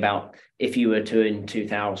thinking about if you were to, in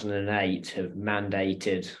 2008, have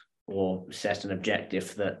mandated or set an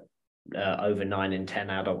objective that over 9 in 10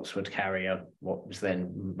 adults would carry what was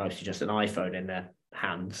then mostly just an iPhone in their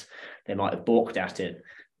hands, they might have balked at it,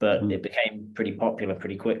 but it became pretty popular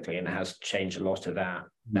pretty quickly, and it has changed a lot of our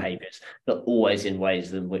behaviors, not always in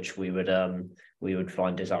ways in which we would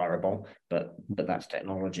find desirable, but that's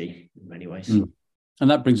technology in many ways. And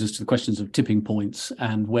that brings us to the questions of tipping points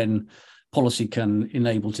and when policy can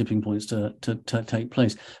enable tipping points to take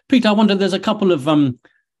place. Peter, I wonder, there's a couple of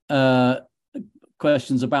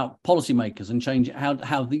questions about policymakers and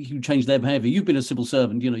how you change their behaviour. You've been a civil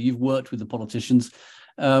servant, you've worked with the politicians,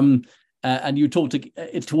 and you talked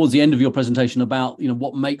towards the end of your presentation about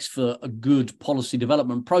what makes for a good policy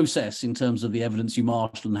development process in terms of the evidence you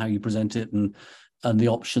marshal and how you present it and the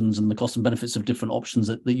options and the costs and benefits of different options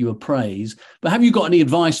that you appraise. But have you got any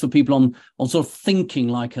advice for people on sort of thinking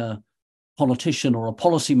like a politician or a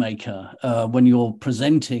policymaker when you're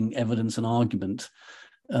presenting evidence and argument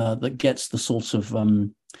that gets the sorts of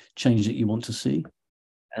change that you want to see?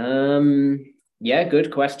 Yeah,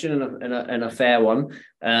 good question and a fair one.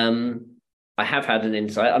 I have had an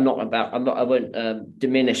insight. I won't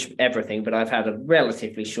diminish everything, but I've had a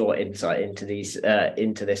relatively short insight into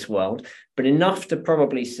this world, but enough to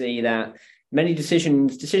probably see that many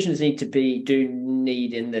decisions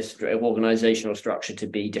need in this organizational structure to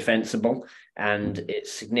be defensible, and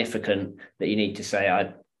it's significant that you need to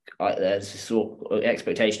say, there's a sort of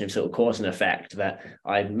expectation of sort of cause and effect, that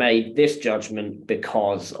I made this judgment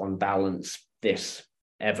because on balance this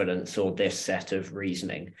evidence or this set of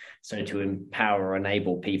reasoning. So to empower or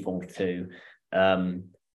enable people to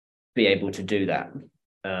be able to do that.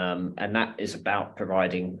 And that is about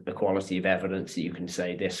providing the quality of evidence that you can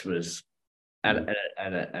say this was an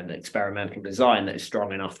experimental design that is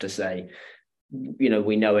strong enough to say,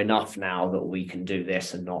 we know enough now that we can do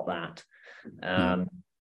this and not that.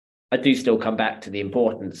 I do still come back to the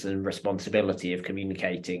importance and responsibility of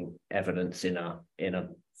communicating evidence in a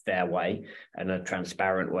fair way and a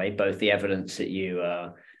transparent way, both the evidence that you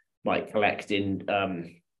might collect in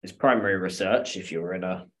as primary research, if you're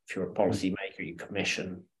a policy maker, you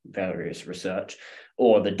commission various research,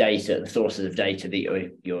 or the sources of data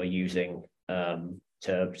that you're using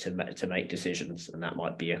to make decisions, and that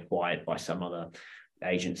might be acquired by some other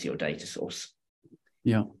agency or data source.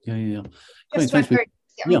 Yeah. Just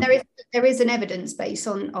I mean, there is an evidence base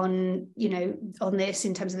on this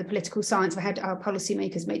in terms of the political science. I had our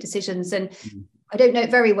policymakers make decisions, and I don't know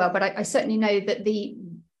it very well, but I certainly know that the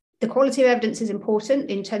quality of evidence is important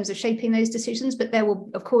in terms of shaping those decisions, but there will,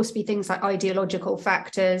 of course, be things like ideological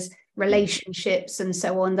factors, relationships, and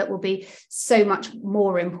so on that will be so much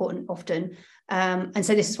more important often. And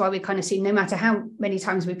so this is why we kind of see, no matter how many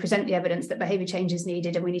times we present the evidence that behaviour change is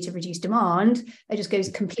needed and we need to reduce demand, it just goes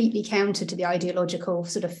completely counter to the ideological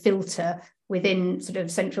sort of filter within sort of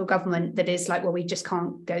central government that is like, well, we just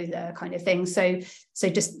can't go there kind of thing. So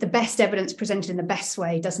just the best evidence presented in the best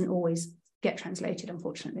way doesn't always get translated,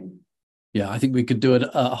 unfortunately. Yeah, I think we could do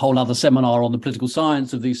a whole other seminar on the political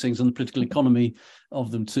science of these things and the political economy of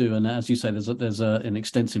them too. And as you say, there's an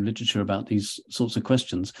extensive literature about these sorts of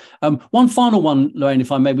questions. One final one, Lorraine,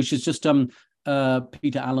 if I may, which is just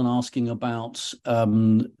Peter Allen asking about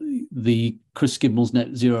the Chris Skidmore's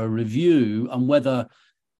Net Zero review and whether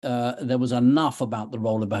there was enough about the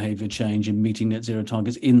role of behaviour change in meeting net zero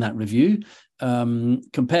targets in that review,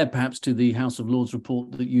 compared perhaps to the House of Lords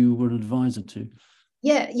report that you were an advisor to.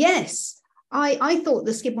 Yes. I thought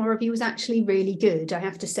the Skidmore review was actually really good, I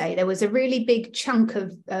have to say. There was a really big chunk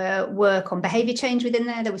of work on behaviour change within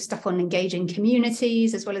there. There was stuff on engaging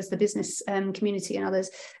communities as well as the business community and others.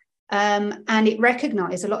 And it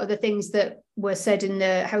recognised a lot of the things that were said in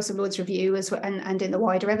the House of Lords review and in the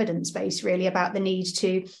wider evidence base, really, about the need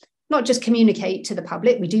to not just communicate to the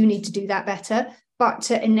public, we do need to do that better, but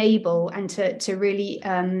to enable and to really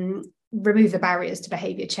remove the barriers to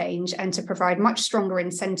behaviour change and to provide much stronger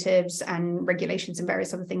incentives and regulations and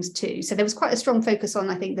various other things too. So there was quite a strong focus on,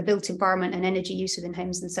 I think, the built environment and energy use within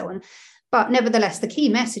homes and so on. But nevertheless, the key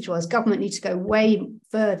message was government needs to go way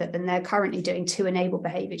further than they're currently doing to enable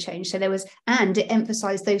behaviour change. So and it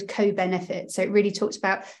emphasised those co-benefits. So it really talked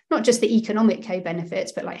about not just the economic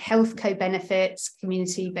co-benefits, but like health co-benefits,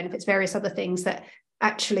 community benefits, various other things that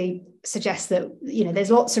actually suggest that, there's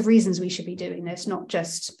lots of reasons we should be doing this, not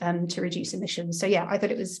just to reduce emissions. So yeah, I thought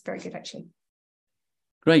it was very good, actually.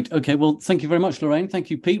 Great. Okay. Well, thank you very much, Lorraine. Thank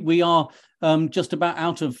you, Pete. We are just about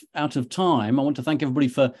out of time. I want to thank everybody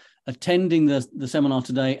for attending the seminar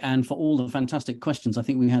today and for all the fantastic questions. I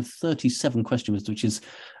think we had 37 questions, which is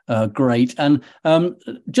great. And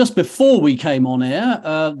just before we came on air,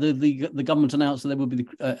 the government announced that there would be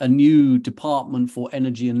a new department for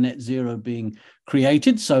energy and net zero being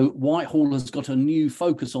created. So Whitehall has got a new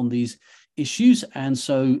focus on these issues. And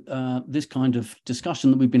so this kind of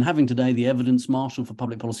discussion that we've been having today, the Evidence Marshal for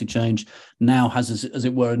Public Policy Change, now has, as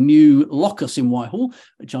it were, a new locus in Whitehall,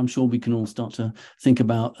 which I'm sure we can all start to think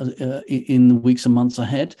about in the weeks and months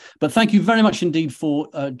ahead. But thank you very much indeed for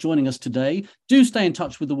joining us today. Do stay in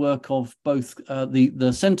touch with the work of both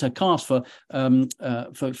the Centre CAST for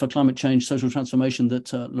Climate Change, Social Transformation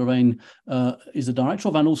that Lorraine is the director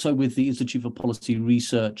of, and also with the Institute for Policy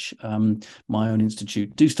Research, my own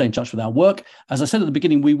institute. Do stay in touch with our work. As I said at the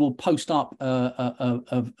beginning, we will post up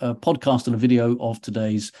a podcast and a video of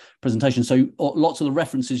today's presentation. So lots of the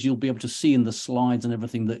references you'll be able to see in the slides and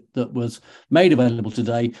everything that was made available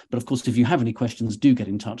today. But of course, if you have any questions, do get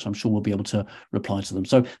in touch. I'm sure we'll be able to reply to them.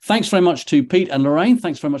 So thanks very much to Pete and Lorraine.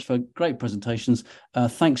 Thanks very much for great presentations.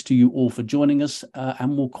 Thanks to you all for joining us,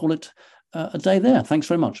 and we'll call it a day there. Thanks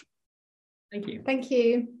very much. Thank you. Thank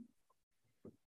you.